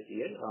this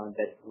year,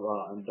 that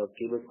the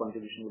cables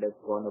contribution would have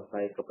gone up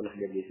by a couple of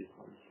 100 basis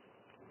points.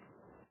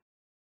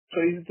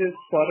 Is this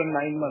for a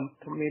 9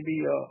 month?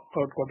 Maybe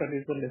third quarter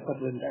is lesser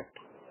than that.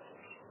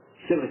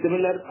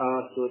 Similar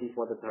story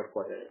for the third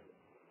quarter.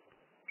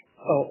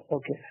 Oh,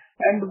 okay.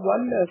 And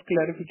one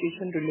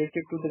clarification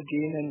related to the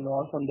gain and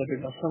loss on the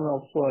reduction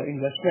of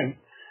investment,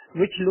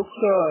 which looks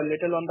a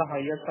little on the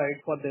higher side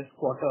for this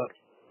quarter.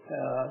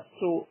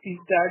 Is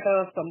that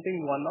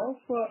something one-off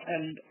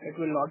and it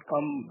will not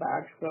come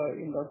back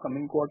in the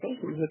coming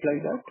quarters? Is it like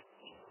that?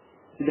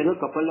 There were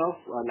a couple of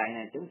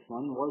line items.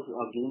 One was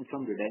a gain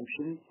from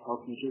redemption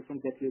of mutual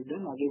funds that we've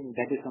done. Again,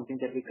 that is something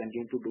that we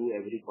continue to do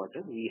every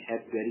quarter. We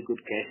have very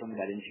good cash on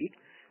balance sheet.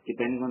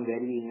 Depending on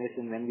where we invest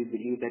and when we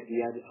believe that we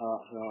are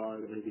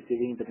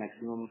receiving the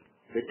maximum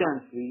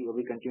returns, we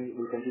continue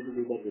to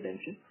do that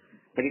redemption.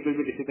 But it will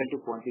be difficult to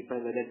quantify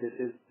whether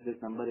this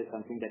number is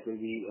something that will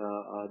be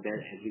there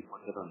every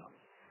quarter or not.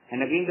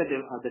 And again,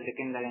 the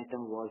second line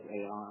item was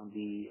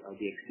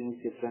the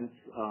exchange difference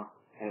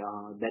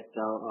that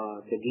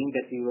the gain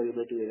that we were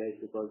able to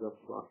realize because of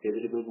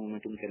favorable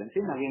movement in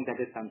currency. And again, that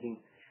is something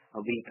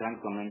we can't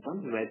comment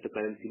on where the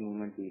currency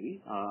movement will be.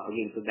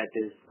 Again, so that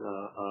is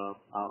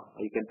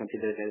you can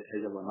consider it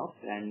as a one-off,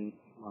 and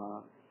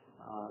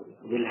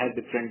we'll have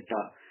different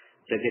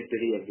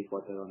trajectory every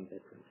quarter on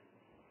that.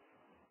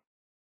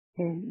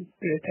 Okay,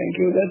 thank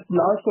you. That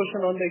last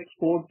question on the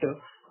export. YOY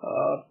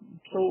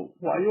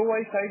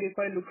side, if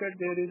I look at,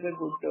 there is a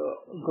good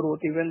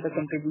growth, even the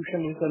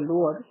contribution is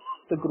lower.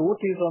 The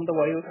growth is on the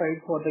YOY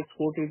side for the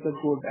export is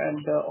good. And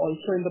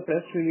also in the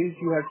press release,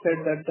 you had said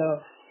that the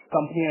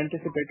company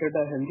anticipated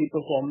a healthy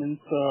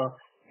performance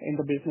in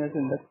the business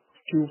in the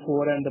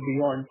Q4 and the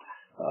beyond.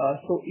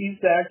 Is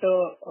that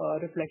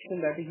a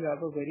reflection that you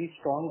have a very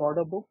strong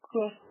order book?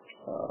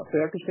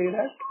 Fair to say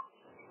that?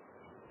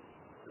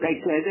 Right.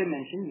 As I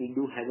mentioned, we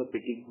do have a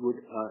pretty good,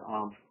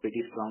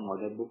 pretty strong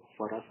order book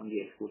for us on the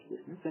exports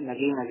business.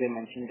 Again, as I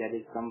mentioned, there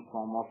is some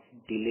form of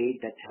delay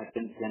that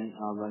happens when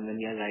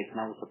we are right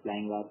now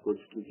supplying our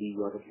goods to the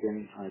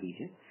European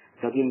region.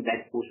 Again,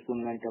 that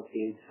postponement of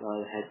sales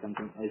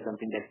is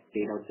something that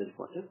played out this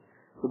quarter.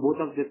 Both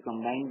of this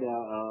combined,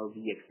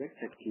 we expect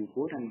that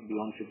Q4 and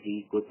beyond should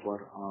be good for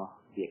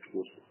the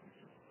exports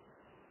business.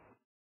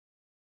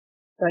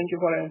 Thank you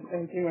for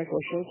answering my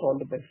questions. All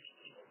the best.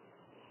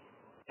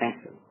 Thanks,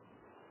 sir.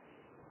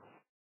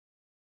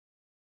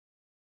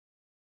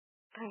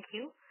 Thank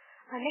you.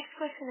 Our next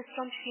question is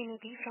from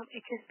Srinidhi from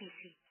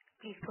HSBC.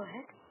 Please go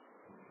ahead.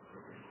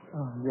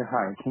 Yeah,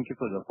 hi. Thank you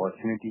for the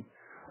opportunity.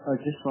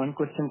 Just one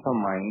question from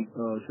mine.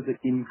 The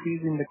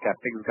increase in the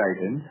CapEx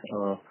guidance,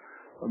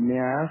 may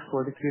I ask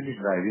what is really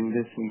driving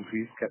this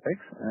increased CapEx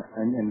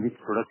and which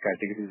product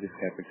categories this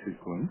CapEx is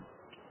going?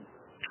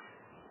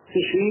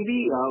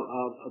 Srinidhi,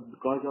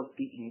 because of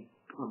the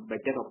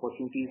better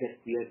opportunities that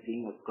we are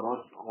seeing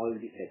across all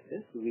the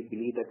sectors, we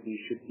believe that we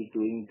should be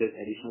doing this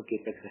additional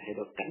CapEx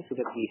ahead of time so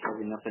that we have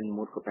enough and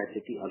more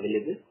capacity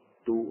available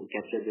to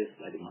capture this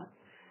demand.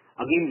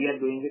 Again, we are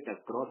doing it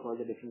across all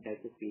the different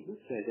types of cables.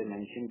 As I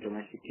mentioned,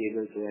 domestic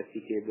cables,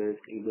 OFC cables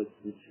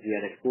which we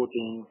are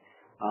exporting,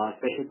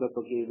 special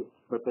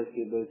purpose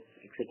cables,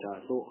 etc.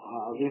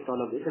 Against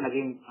all of this, and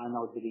again, and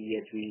also the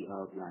EHV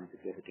plants,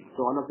 everything.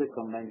 All of this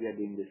combined, we are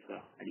doing this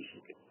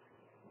additional CapEx.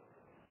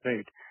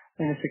 Right.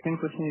 The second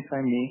question, if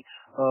I may,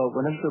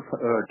 one of the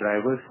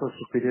drivers for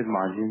superior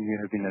margins you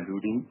have been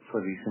alluding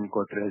for recent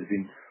quarter has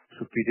been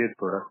superior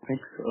product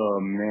mix.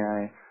 May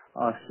I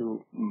ask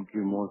you to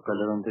give more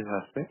color on this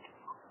aspect?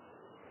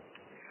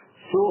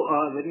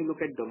 When you look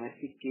at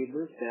domestic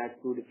cables, there are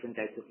two different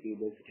types of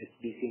cables,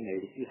 HDC and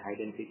LDC, high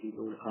density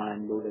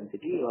and low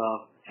density.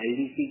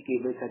 LDC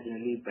cables are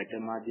generally better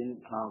margin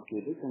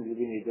cables, and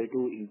we've been able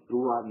to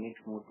improve our mix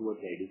more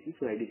towards LDC.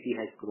 LDC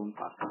has grown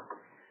faster.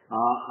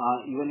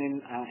 Even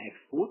in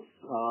exports,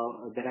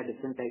 there are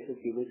different types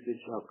of cables which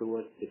are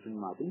towards different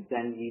margins,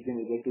 and we've been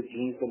able to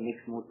change the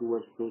mix more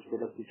towards those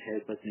products which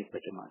help us make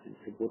better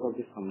margins. Both of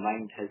this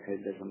combined has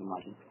helped us on the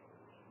margin.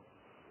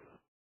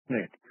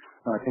 Right.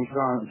 Thank you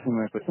for answering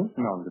my questions,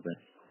 and all the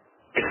best.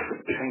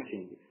 Thank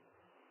you.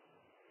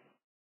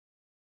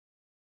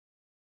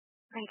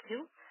 Thank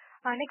you.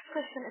 Our next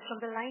question is from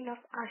the line of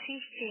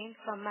Ashish Jain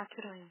from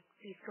Macquarie.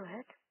 Please go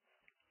ahead.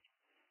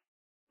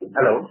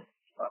 Hello.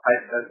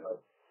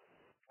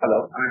 Hello.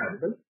 Am I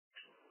audible?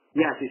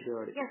 Yeah, Ashish,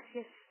 you're audible.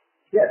 Yes.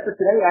 Yeah.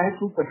 Today I have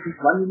two questions.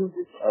 One is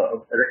this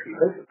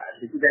electrical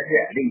capacity that we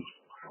are adding.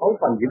 How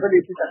fungible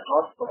is it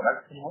across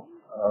products now?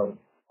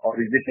 Or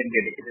is it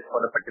dedicated for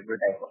a particular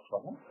type of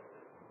product?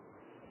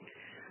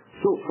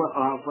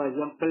 For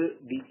example,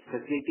 the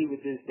facility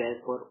which is there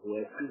for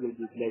OFC will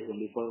be utilized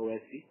only for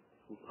OFC.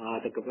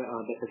 The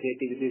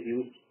facility which is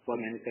used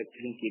for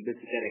manufacturing cables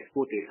which are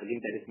exported,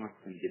 again, that is not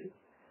fungible.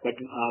 But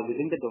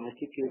within the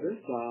domestic cables,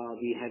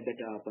 we have that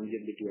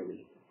fungibility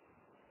available.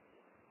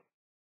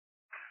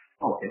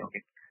 Okay.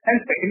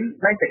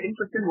 My second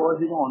question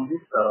was, on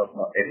this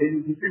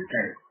FMEG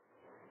business.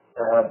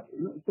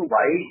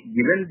 Why,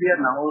 given we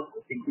are now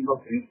thinking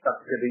of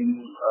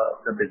restructuring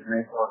the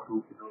business or to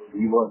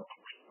rework,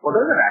 what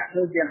are the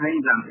rationales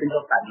behind ramping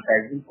up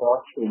advertising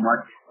costs so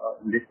much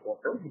in this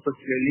quarter? Because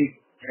clearly,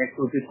 next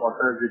to this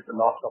quarter, with the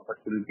lost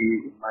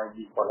opportunity, it might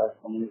be for us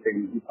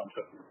communicating with some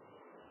customers.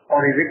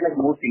 Or is it like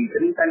more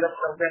tinkering kind of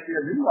stuff that we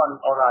are doing,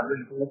 or are we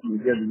looking at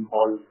media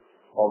recall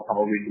of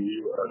how we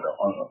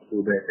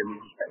do the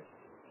FMEG side?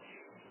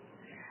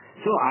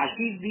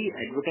 Actually, the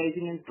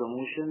advertising and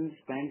promotion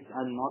spends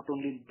are not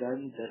only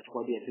done just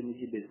for the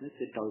FMEG business,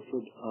 it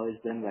also is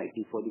done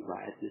rightly for the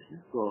wires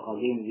business.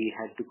 Again, we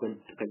had to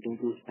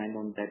continue to spend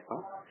on that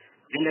part.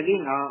 And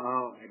again,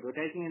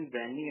 advertising and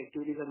branding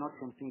activities are not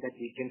something that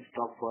we can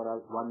stop for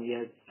 1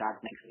 year, start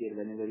next year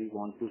whenever we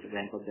want to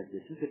ramp up that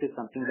business. It is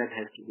something that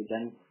has to be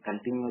done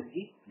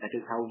continuously. That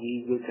is how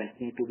we will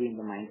continue to be in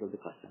the minds of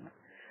the customer.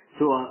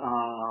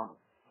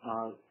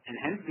 And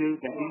hence we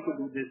will continue to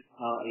do this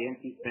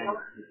AMP spend,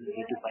 which is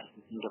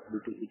 85% of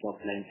B2C top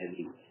line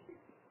every year.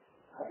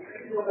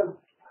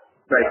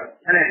 Right.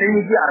 And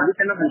FMEG, are we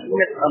kind of looking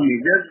at a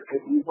major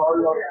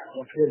overhaul of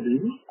what we are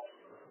doing?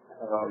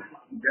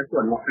 Just to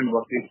understand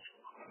what is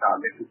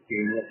target to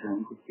change or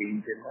trying to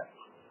change in that.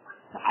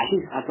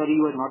 Ashish, sorry,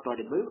 you were not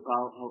audible.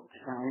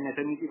 In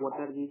FMEG, what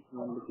are we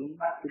looking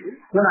to do?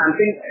 No, I'm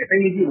saying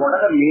FMEG, what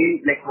are the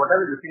main, what are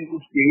we looking to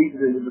change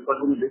really? Because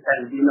this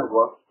has been a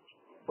work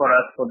for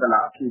us for the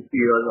last 2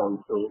 years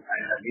also.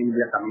 And again, we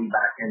are coming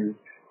back and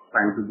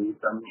trying to do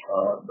some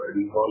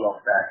rehaul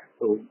of that.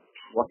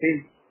 What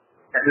is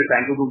that we're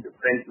trying to do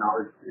different now?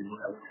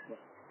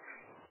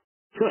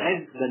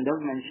 As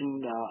Gandharv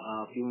mentioned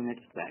a few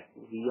minutes back,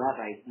 we are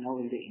right now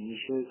in the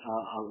initial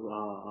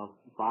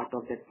part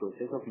of that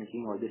process of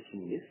making all these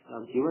changes.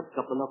 Give us a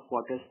couple of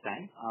quarters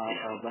time.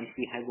 Once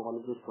we have all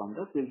of those formed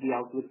up, we'll be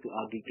out with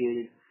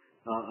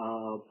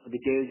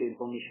detailed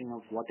information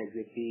of what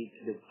exactly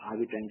are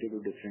we trying to do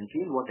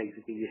differently and what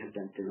exactly we have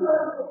done till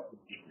now.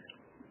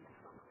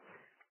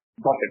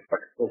 Got it.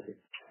 Okay.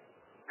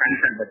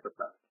 Thanks,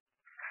 Prasad.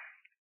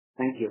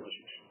 Thank you.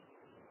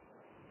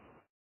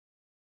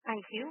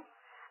 Thank you.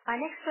 Our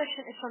next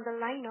question is from the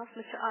line of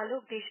Mr.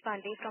 Alok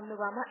Deshpande from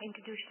Nuvama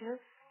Institutional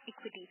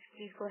Equities.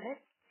 Please go ahead.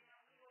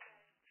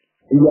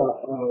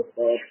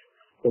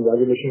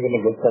 Congratulations on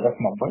the good set of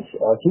numbers.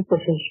 Two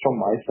questions from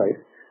my side.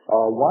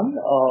 One,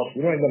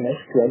 in the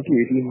next 12 to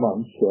 18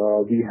 months,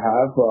 we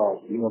have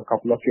a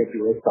couple of your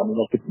peers coming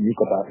up with new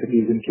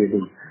capacities in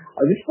cables.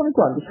 I just wanted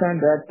to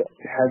understand that,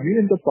 have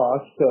you in the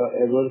past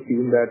ever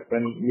seen that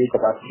when new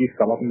capacities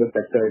come up in the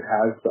sector, it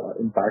has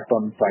impact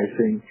on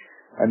pricing?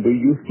 And do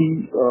you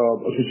see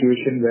a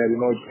situation where, it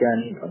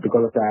can,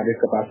 because of the added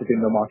capacity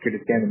in the market,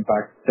 it can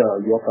impact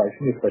your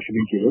pricing, especially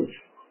in cables?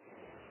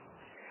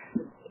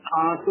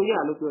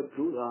 Alok, you are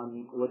true.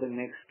 Over the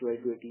next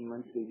 12 to 18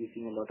 months, we'll be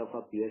seeing a lot of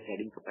our peers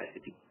adding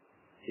capacity.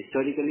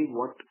 Historically,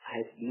 what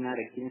has been our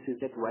experience is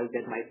that while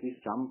there might be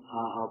some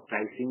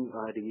pricing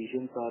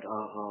revisions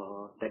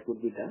or that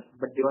would be done,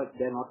 but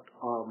they're not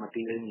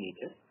material in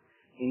nature.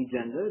 In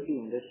general, the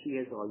industry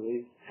has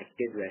always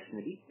acted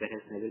rationally. There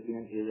has never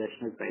been an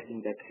irrational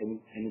pricing that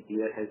any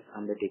peer has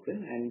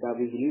undertaken, and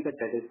we believe that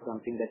is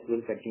something that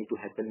will continue to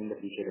happen in the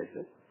future as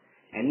well.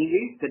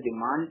 Anyway, the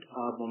demand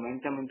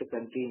momentum in the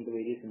country in the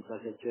various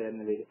infrastructure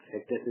and the various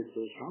sectors is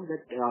so strong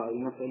that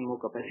enough and more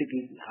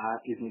capacity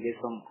is needed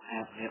from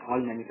all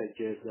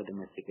manufacturers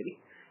domestically.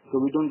 So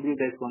we don't believe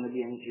there's going to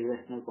be any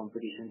irrational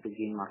competition to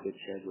gain market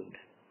share going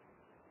ahead.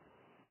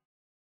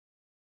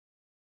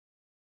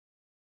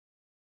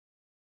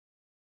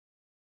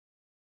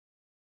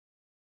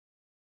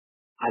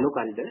 Alok,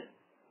 are you there?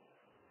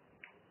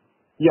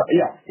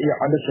 Yeah,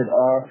 understood.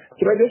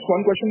 So I just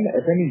one question in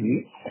FMEG.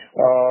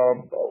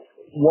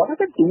 What are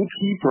the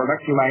 2-3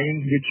 product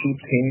lines which you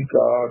think,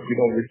 where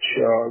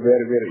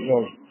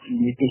you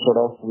need to sort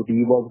of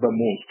rework the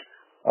most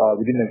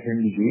within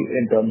FMEG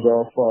in terms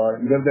of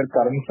either their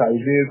current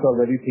sizes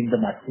or where you think the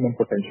maximum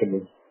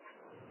potential is?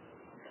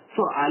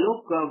 So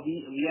Alok,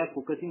 we are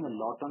focusing a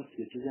lot on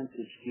switches and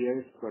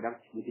switchgears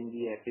products within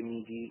the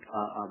FMEG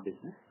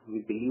business.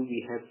 We believe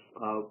we have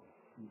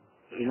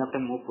enough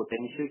and more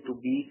potential to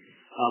be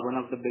one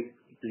of the big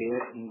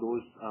players in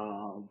those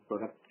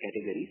product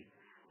categories.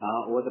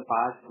 Over the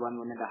past 1.5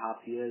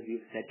 years,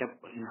 we've set up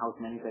in-house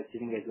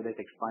manufacturing as well as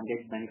expanded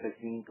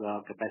manufacturing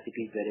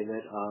capacities wherever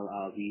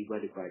we were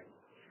required.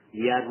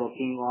 We are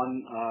working on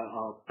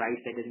price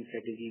setting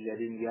strategy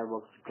wherein we are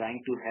trying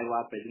to have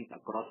our presence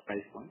across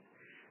price points.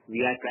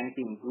 We are trying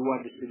to improve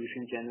our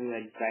distribution channel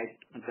and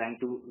trying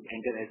to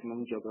enter as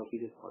many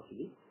geographies as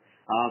possible.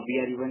 We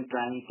are even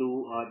trying to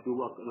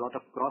do a lot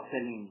of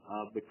cross-selling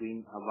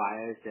between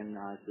wires and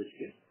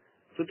switchgears.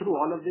 So through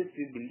all of this,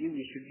 we believe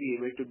we should be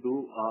able to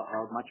do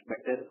much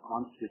better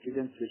on switches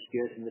and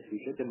switchgears in the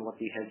future than what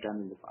we have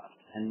done in the past.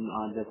 And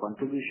the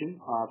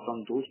contribution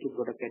from those two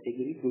product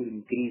categories will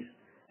increase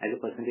as a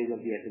percentage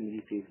of the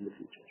FMEG sales in the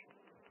future.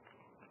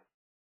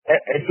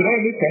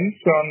 Any sense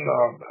on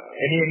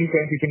any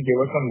sense you can give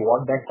us on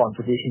what that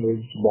contribution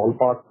is?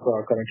 Ballpark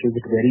currently, is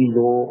it very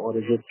low or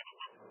is it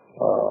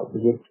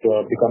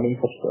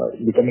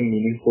becoming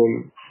meaningful?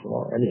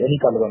 Any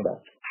color on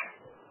that?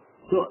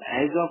 So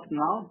as of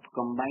now,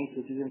 combined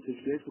switches and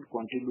switchgears would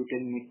contribute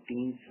in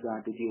mid-teens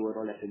to the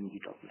overall FMEG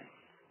top line.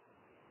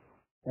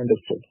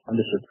 Understood.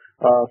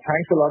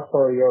 Thanks a lot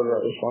for your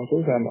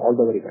responses and all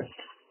the very best.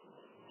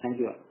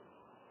 Thank you.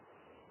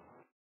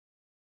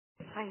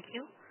 Thank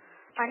you.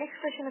 Our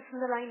next question is from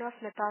the line of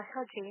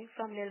Natasha Jain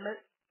from Nirmal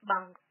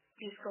Bang.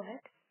 Please go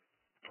ahead.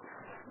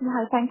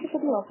 Hi, thank you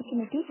for the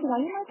opportunity. So my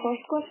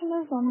first question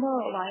is on the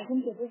wires and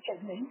cables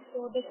segment.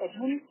 So the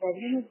segment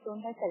revenue has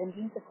grown by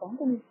 17%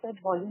 and you said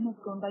volume has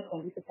grown by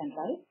 20%,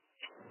 right?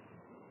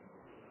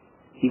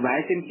 The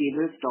wires and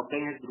cables top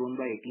line has grown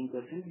by 18%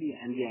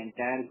 and the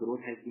entire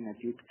growth has been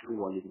achieved through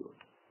volume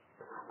growth.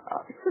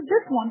 So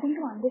just wanting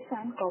to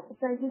understand, copper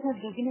prices have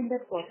risen in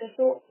that quarter.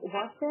 So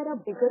was there a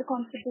bigger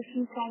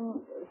contribution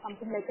from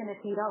something like an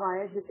Atira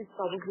wires, which is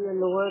probably a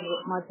lower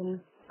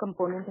margin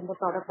component in the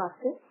product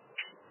basket?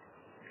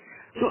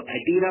 So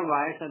Atira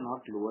wires are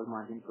not lower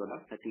margin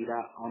products.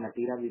 On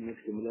Atira, we make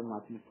similar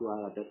margins to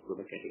our other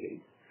product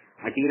categories.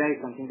 Atira is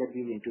something that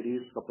we've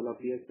introduced a couple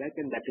of years back,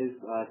 and that is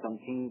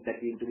something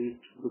that we introduced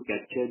to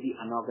capture the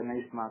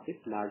unorganized market,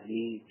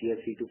 largely tier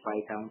 3 to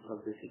 5 towns of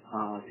the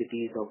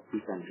cities of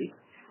the country.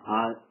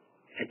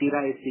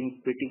 Atira is seeing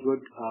pretty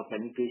good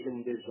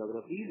penetration in these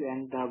geographies,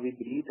 and we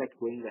believe that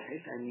going ahead,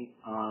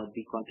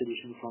 the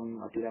contribution from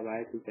Atira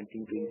wires will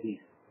continue to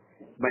increase.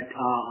 But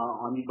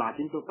on the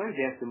margin profile,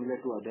 they are similar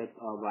to other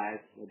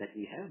wires that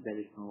we have.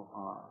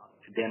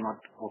 They are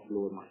not of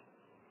lower margin.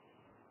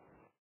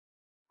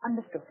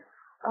 Understood.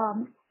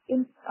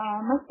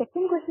 My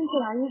second question to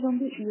you is on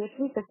the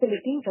EHV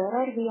facility. Where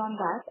are we on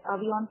that? Are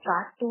we on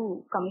track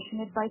to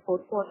commission it by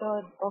fourth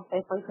quarter of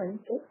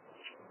FY26?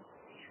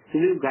 So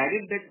we've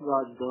guided that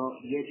the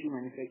EHV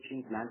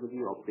manufacturing plant will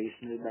be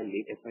operational by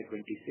late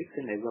FY26,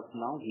 and as of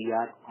now, we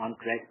are on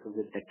track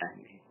with the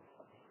timeline.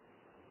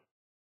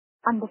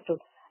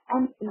 Understood.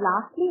 And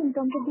lastly, in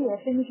terms of the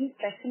FMEG,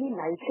 especially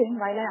lighting,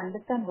 while I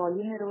understand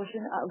value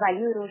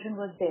erosion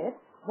was there,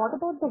 what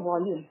about the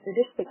volume? Did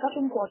it pick up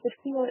in quarter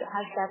 3 or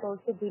has that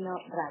also been a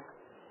drag?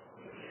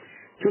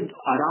 So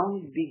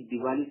around the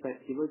Diwali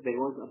festival, there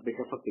was a bit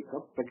of a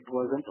pickup, but it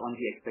wasn't on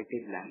the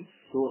expected lines.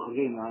 So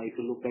again, if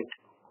you look at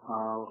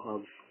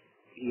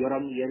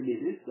year-on-year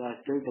basis,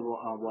 still the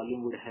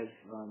volume would have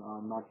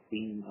not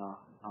been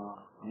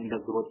in the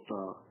growth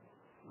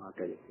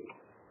territory.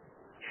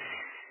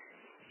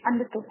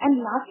 Understood. And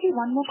lastly,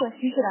 one more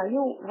question to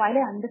Rayu. While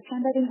I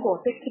understand that in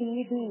quarter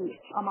 3, the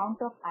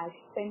amount of ad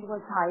spend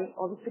was high,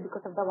 obviously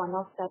because of the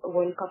one-off that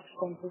World Cup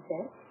spend was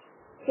there.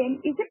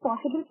 Is it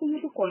possible for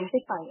you to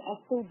quantify as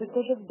to,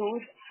 because of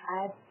those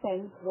ad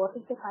spends, what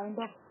is the kind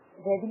of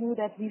revenue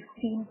that we've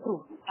seen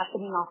through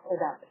happening after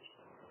that?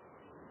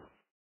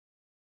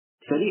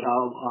 Sorry,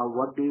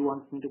 what do you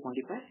want me to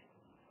quantify?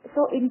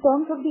 So in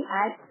terms of the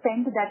ad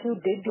spend that you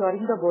did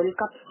during the World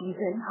Cup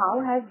season, how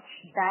has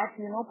that,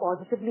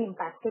 positively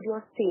impacted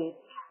your sales?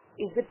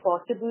 Is it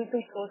possible to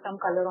show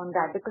some color on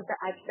that? Because the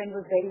ad spend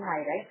was very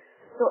high, right?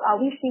 So are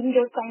we seeing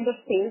those kind of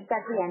sales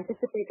that we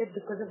anticipated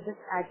because of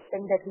this ad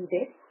spend that we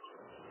did?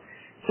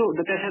 So,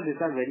 Natasha, these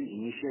are very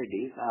initial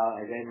days.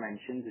 As I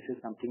mentioned, this is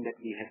something that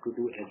we have to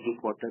do every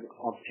quarter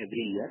of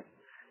every year.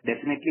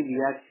 Definitely, we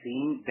are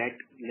seeing that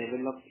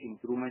level of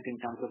improvement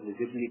in terms of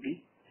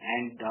visibility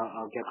and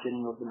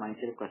capturing of the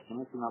mindset of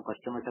customers. So now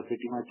customers are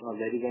pretty much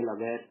very well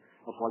aware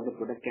of all the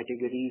product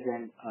categories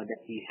and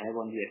that we have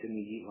on the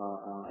FMEG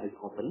as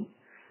offering.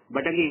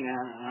 But again,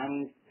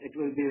 it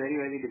will be very,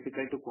 very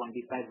difficult to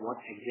quantify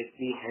what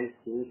exactly has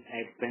sales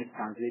expense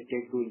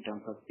translated to in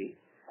terms of sales.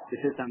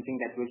 This is something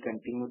that will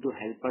continue to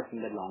help us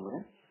in the long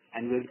run,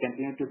 and we will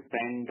continue to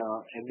spend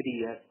every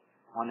year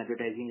on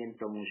advertising and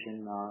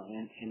promotion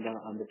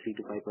on the 3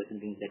 to 5%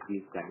 range that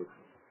we've guided.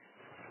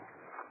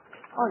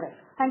 All right.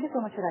 Thank you so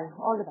much, Rayu.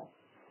 All the best.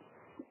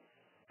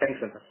 Thanks,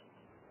 Natasha.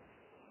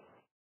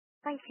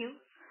 Thank you.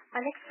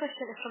 Our next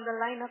question is from the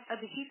line of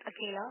Abhijit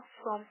Akela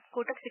from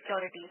Kotak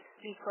Securities.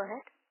 Please go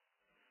ahead.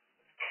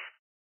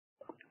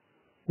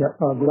 Yeah,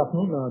 good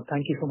afternoon.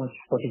 Thank you so much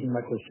for taking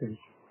my question.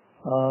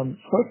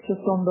 First,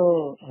 just on the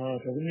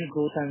revenue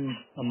growth and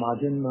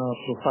margin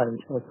profile.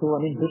 So,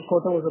 this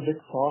quarter was a bit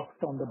soft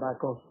on the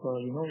back of,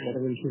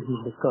 whatever issues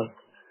we've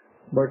discussed.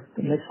 But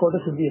next quarter,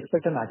 should we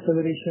expect an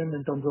acceleration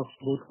in terms of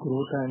both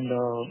growth and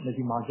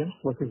maybe margins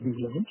versus these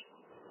levels?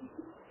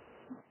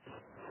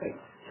 Right.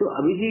 So,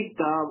 Abhijit,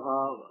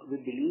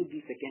 we believe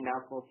the second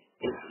half of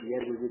this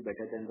year will be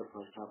better than the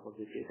first half of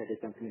this year. That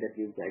is something that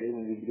we've guided,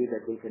 and we believe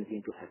that will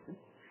continue to happen.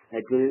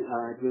 It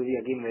will be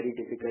again very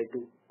difficult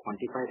to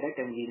quantify that,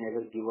 and we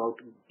never give out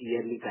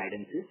yearly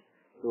guidances.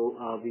 So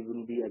we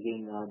will be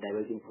again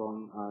diverging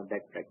from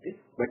that practice.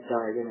 But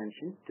as I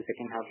mentioned, the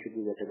second half should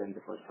be better than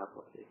the first half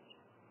of this.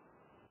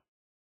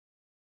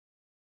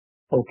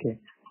 Okay.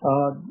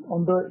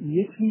 On the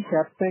EHV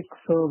CapEx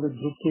with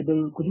Group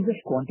Cable, could you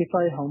just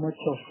quantify how much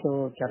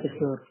of CapEx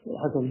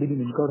has already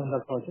been incurred on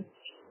that project?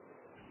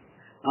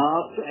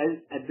 So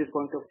at this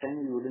point of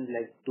time, we wouldn't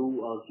like to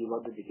give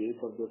out the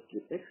details of those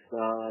CapEx.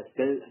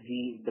 Still,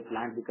 the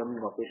plant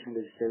becoming operational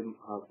is still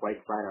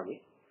quite far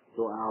away.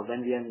 So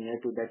when we are near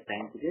to that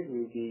time period,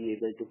 we'll be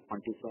able to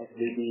quantify.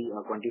 We'll be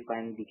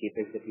quantifying the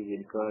CapEx that we've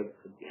incurred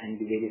and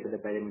the various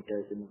other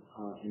parameters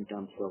in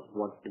terms of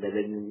what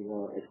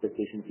revenue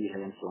expectations we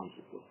have and so on and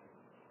so forth.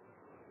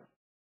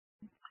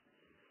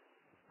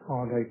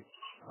 All right.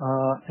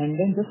 And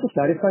then just to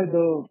clarify,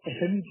 the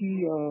FMEG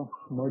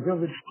merger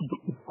with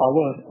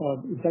Power,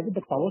 is that with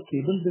the Power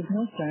Cable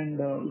business? And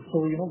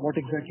so, what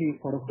exactly is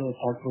sort of the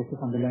thought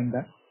process underlying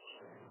that?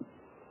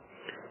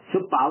 So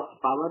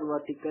power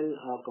vertical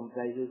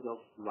comprises of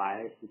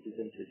wires, switches,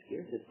 and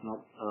switchgears. It's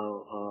not.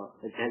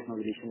 It has no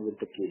relation with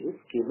the cables.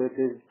 Cables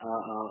is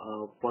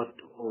what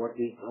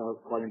we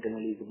call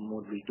internally is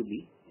more B2B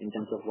in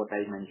terms of what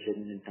I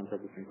mentioned in terms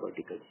of different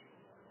verticals.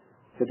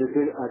 So this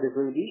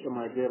will be a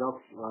merger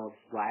of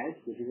wires,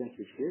 switches, and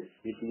switchgears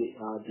with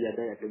the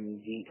other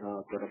FMEG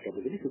product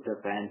categories, which are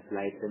fans,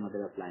 lights, and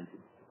other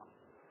appliances.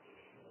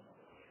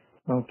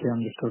 Okay,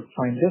 understood.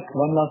 Fine. Just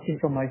one last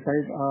thing from my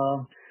side.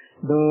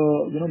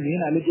 The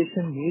main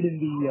allegation made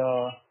in the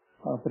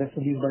press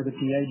release by the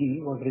PIB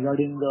was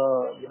regarding the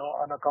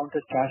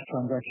unaccounted cash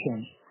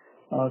transactions.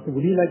 So would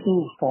you like to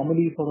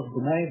formally sort of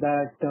deny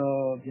that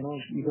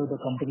either the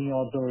company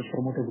or the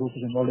promoter group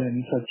is involved in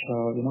any such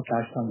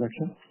cash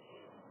transaction?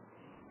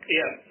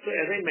 Yeah. So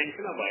as I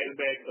mentioned a while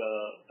back,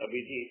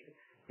 Abhijit,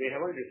 we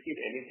haven't received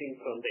anything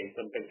from the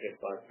income tax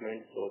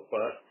department so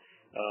far.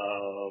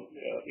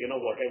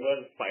 Whatever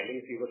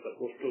filings we were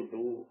supposed to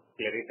do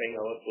clarifying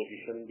our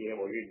position, we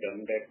have already done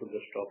that to the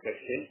stock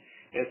exchange.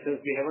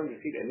 Since we haven't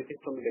received anything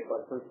from the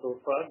department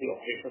so far, the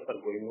operations are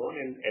going on,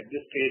 and at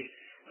this stage,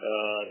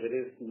 there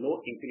is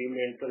no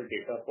incremental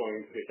data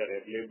points which are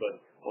available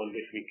on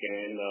which we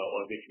can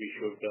or which we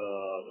should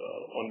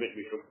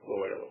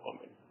provide our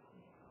comments.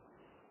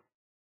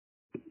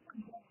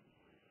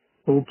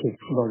 Okay,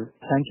 got it.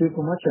 Thank you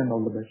so much and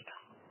all the best.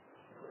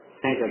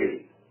 Thanks,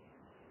 Abhijit.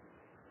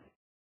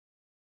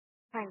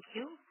 Thank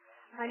you.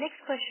 Our next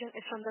question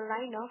is from the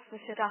line of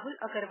Mr. Rahul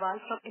Agarwal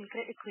from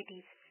InCred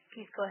Equities.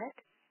 Please go ahead.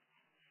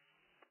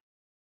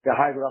 Yeah,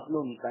 hi, good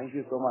afternoon. Thank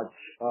you so much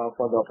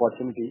for the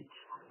opportunity.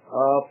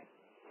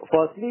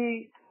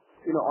 Firstly,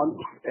 on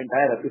this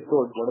entire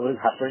episode, whatever has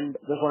happened,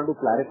 just wanted to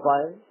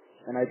clarify,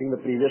 and I think the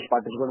previous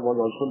participant was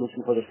also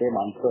looking for the same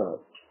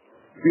answer.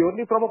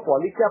 Purely from a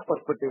Polycab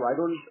perspective, I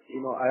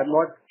am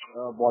not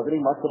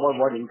bothering much about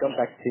what income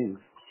tax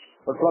thinks,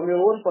 but from your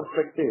own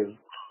perspective,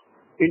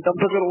 in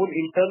terms of your own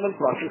internal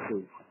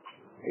processes,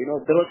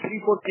 there were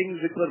 3-4 things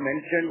which were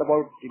mentioned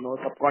about,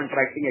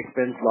 subcontracting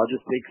expense,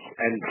 logistics,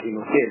 and,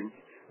 sales.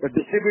 The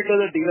distributors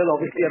and dealers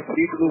obviously are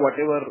free to do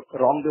whatever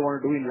wrong they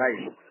want to do in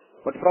life.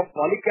 But from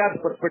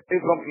Polycab's perspective,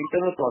 from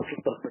internal process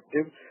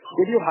perspective,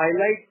 could you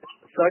highlight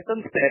certain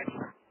steps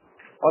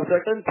or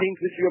certain things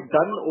which you have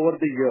done over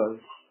the years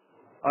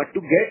to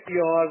get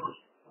your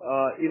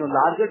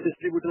larger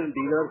distributors and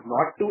dealers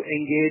not to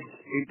engage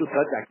into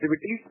such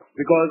activities?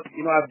 Because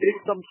I've did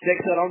some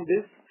checks around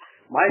this.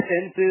 My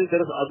sense is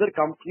there are other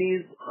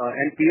companies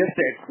and peer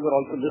sets who are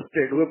also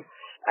listed who have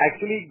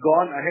actually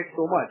gone ahead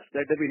so much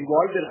that they've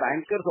involved their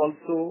bankers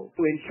also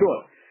to ensure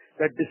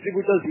that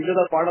distributors, dealers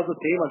are part of the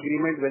same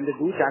agreement when they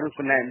do channel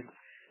finance,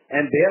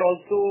 and they are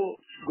also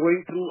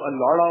going through a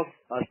lot of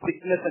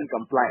strictness and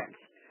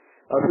compliance.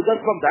 So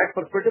just from that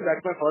perspective,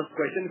 that's my first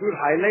question. If you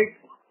would highlight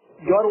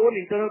your own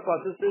internal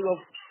processes of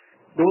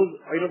those,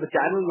 the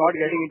channel not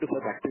getting into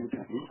such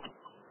activities, please.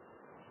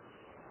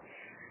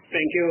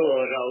 Thank you,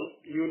 Rahul.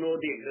 You know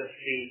the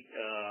industry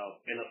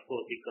and of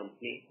course the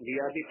company. We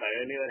are the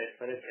pioneer as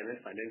far as channel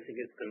financing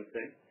is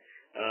concerned.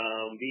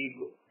 We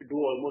do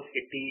almost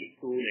 80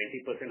 to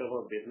 90% of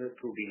our business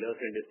through dealers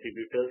and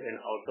distributors, and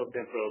out of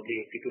them probably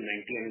 80 to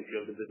 90, and if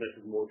the business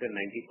is more than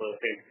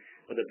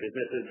 90% of the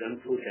business is done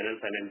through channel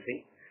financing.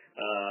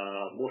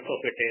 Most of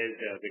it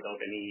is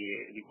without any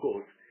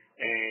recourse.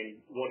 And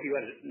what you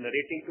are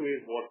narrating to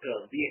is what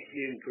we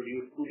actually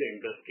introduced to the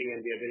industry, and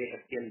we are very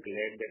happy and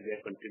glad that we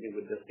are continuing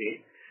with the same.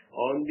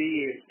 On the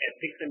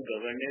ethics and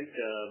governance,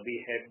 we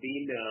have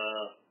been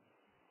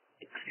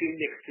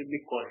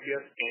extremely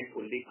cautious and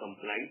fully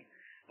compliant.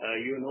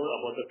 You know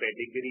about the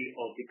pedigree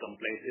of the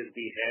compliances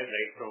we have,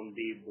 right from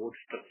the board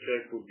structure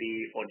to the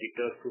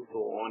auditors to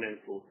so on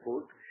and so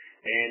forth.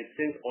 And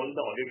since all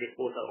the audit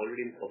reports are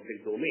already in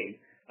public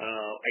domain,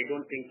 I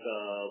don't think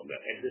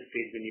at this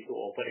stage we need to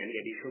offer any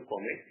additional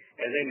comment.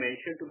 As I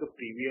mentioned to the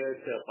previous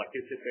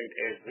participant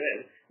as well,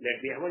 that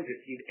we haven't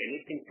received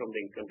anything from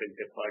the income tax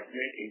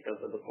department in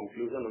terms of the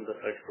conclusion on the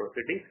search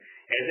proceedings.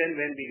 As and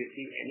when we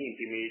receive any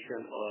intimation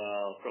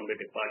from the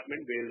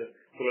department, we'll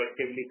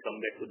proactively come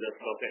back to the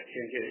stock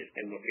exchanges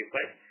and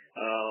notify.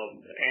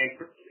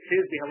 And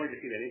since we haven't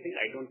received anything,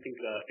 I don't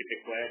think it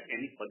requires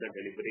any further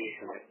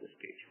deliberation at this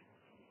stage.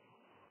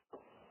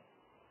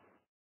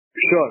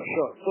 Sure.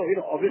 So,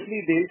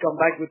 obviously they'll come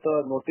back with a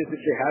notice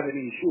if they have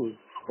any issues.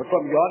 But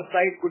from your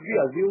side, could we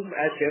assume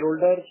as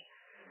shareholders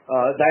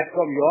that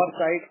from your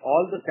side,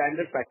 all the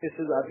standard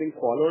practices are being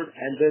followed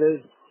and there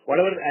is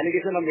whatever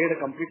allegations are made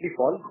are completely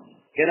false?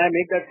 Can I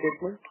make that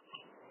statement?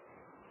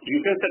 You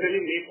can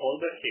certainly make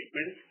all the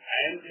statements.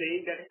 I am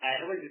saying that we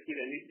haven't received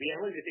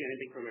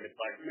anything from a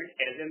department.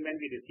 As and when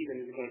we receive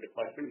anything from a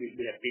department, we'll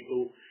be happy to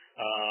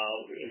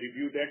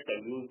review that,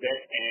 peruse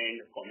that,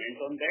 and comment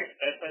on that.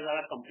 As far as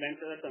our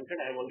compliance are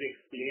concerned, I have already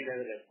explained as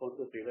a response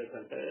to previous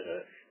answer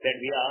that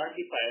we are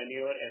the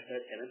pioneer as far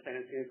as channel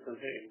financing is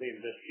concerned in the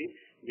industry.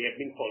 We have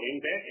been following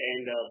that,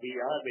 and we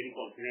are very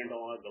confident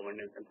on our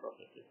governance and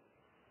processes.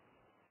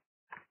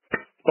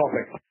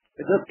 Perfect.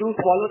 Just two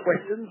smaller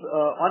questions.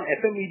 On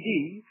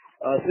FMEG,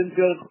 since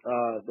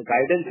the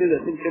guidance is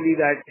essentially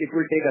that it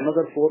will take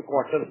another 4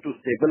 quarters to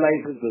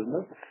stabilize this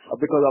business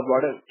because of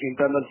what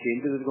internal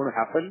changes is going to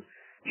happen,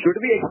 should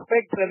we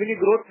expect revenue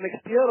growth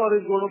next year, or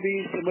is it going to be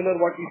similar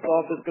what we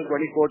saw fiscal 24,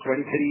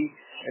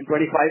 23, and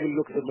 25 will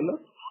look similar?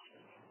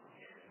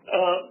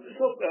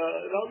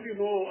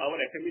 Rahul, our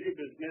FMEG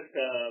business,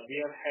 we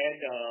have had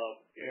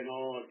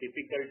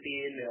difficulty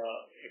in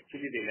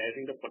actually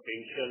realizing the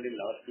potential in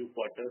last few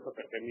quarters of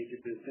FMEG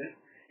business,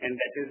 and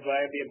that is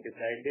why we have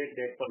decided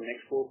that for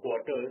next 4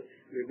 quarters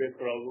we will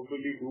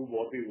probably do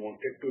what we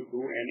wanted to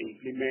do and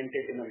implement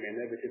it in a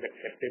manner which is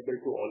acceptable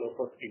to all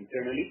of us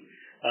internally.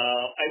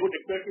 I would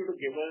request you to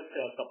give us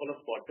a couple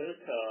of quarters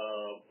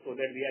so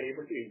that we are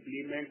able to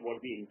implement what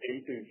we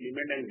intend to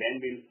implement, and then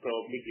we'll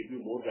probably give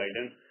you more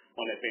guidance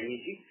on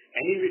FMEG.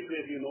 Which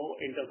way,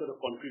 in terms of the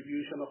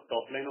contribution of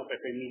top line of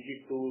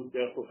FMEG to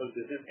the total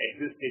business at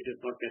this stage is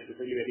not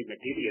necessarily very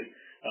material.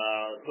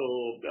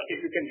 If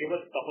you can give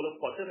us a couple of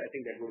quarters, I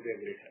think that would be a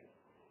great help.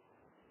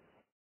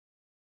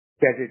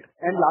 Get it.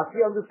 And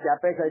lastly, on this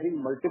CapEx, I think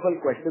multiple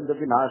questions have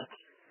been asked.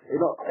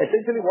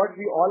 Essentially what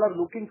we all are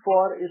looking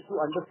for is to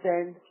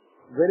understand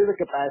where is the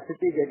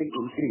capacity getting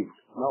increased.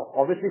 Now,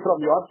 obviously from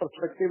your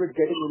perspective, it's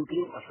getting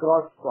increased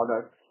across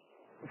products.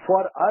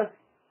 For us,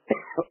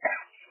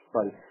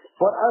 sorry.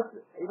 For us,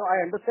 I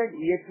understand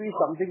EHV is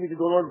something which you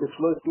don't want to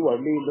disclose too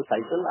early in the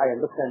cycle. I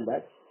understand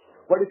that.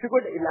 But if you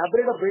could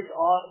elaborate a bit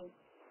on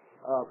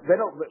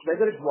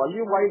whether it's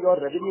volume-wise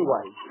or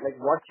revenue-wise, like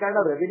what kind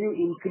of revenue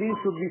increase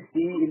should we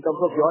see in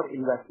terms of your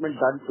investment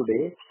done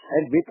today,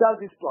 and which are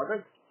these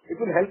products? It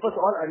will help us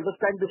all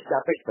understand this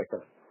CapEx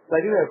better. So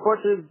I think the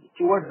effort is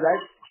towards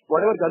that.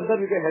 Whatever,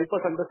 Gandhar, you can help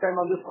us understand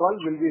on this call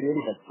will be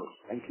really helpful.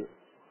 Thank you.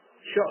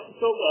 Sure.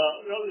 So,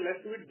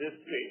 let's do it this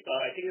way.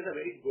 I think it's a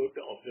very good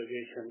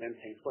observation, and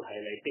thanks for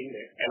highlighting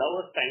that. Allow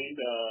us time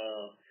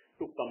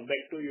to come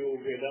back to you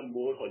with a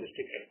more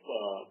holistic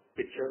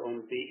picture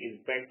on the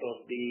impact of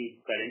the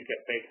current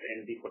CapEx and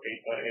the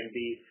potential and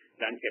the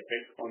planned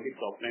CapEx on the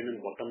top line and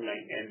bottom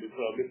line, and we'll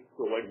probably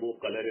provide more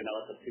color in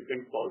our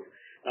subsequent calls.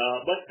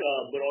 But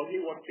broadly,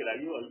 what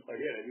Chirayu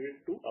earlier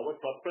alluded to, our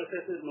thought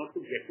process is not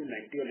to get to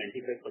 90 or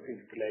 95%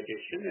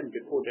 utilization, and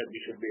before that we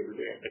should be able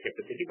to add the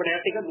capacity. But I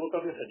have taken note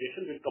of your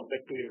suggestion. We'll come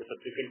back to you in the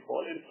subsequent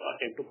call and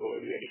attempt to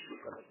provide you additional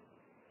color.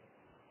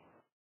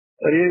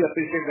 I really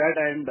appreciate that,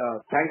 and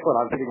thanks for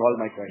answering all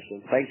my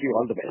questions. Thank you.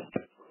 All the best.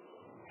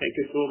 Thank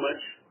you so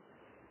much.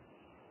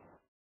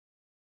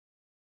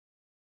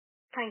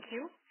 Thank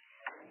you.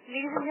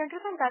 Ladies and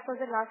gentlemen, that was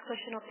the last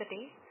question of the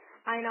day.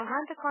 I now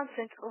hand the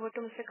conference over to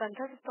Mr.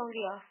 Gandhar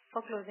Tongia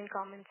for closing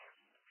comments.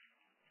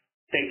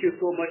 Thank you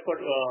so much for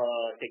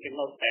taking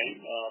out time.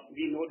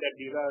 We know that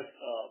these are,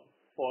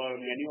 for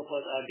many of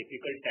us, are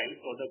difficult times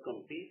for the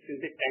company. Since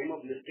the time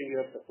of listing,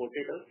 you have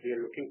supported us. We are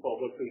looking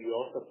forward to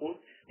your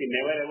support. We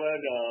never ever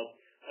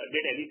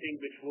did anything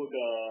which would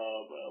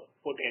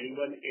put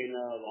anyone in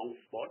a wrong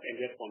spot, and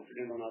we are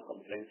confident on our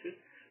compliances.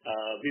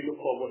 We look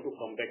forward to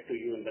come back to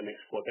you in the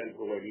next quarter and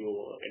provide you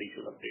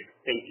additional updates.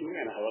 Thank you,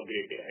 and have a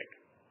great day ahead.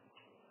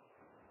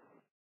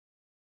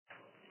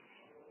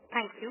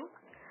 Thank you.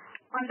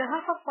 On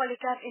behalf of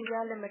Polycab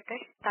India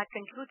Limited, that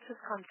concludes this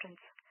conference.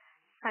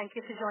 Thank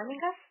you for joining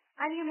us,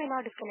 and you may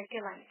now disconnect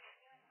your lines.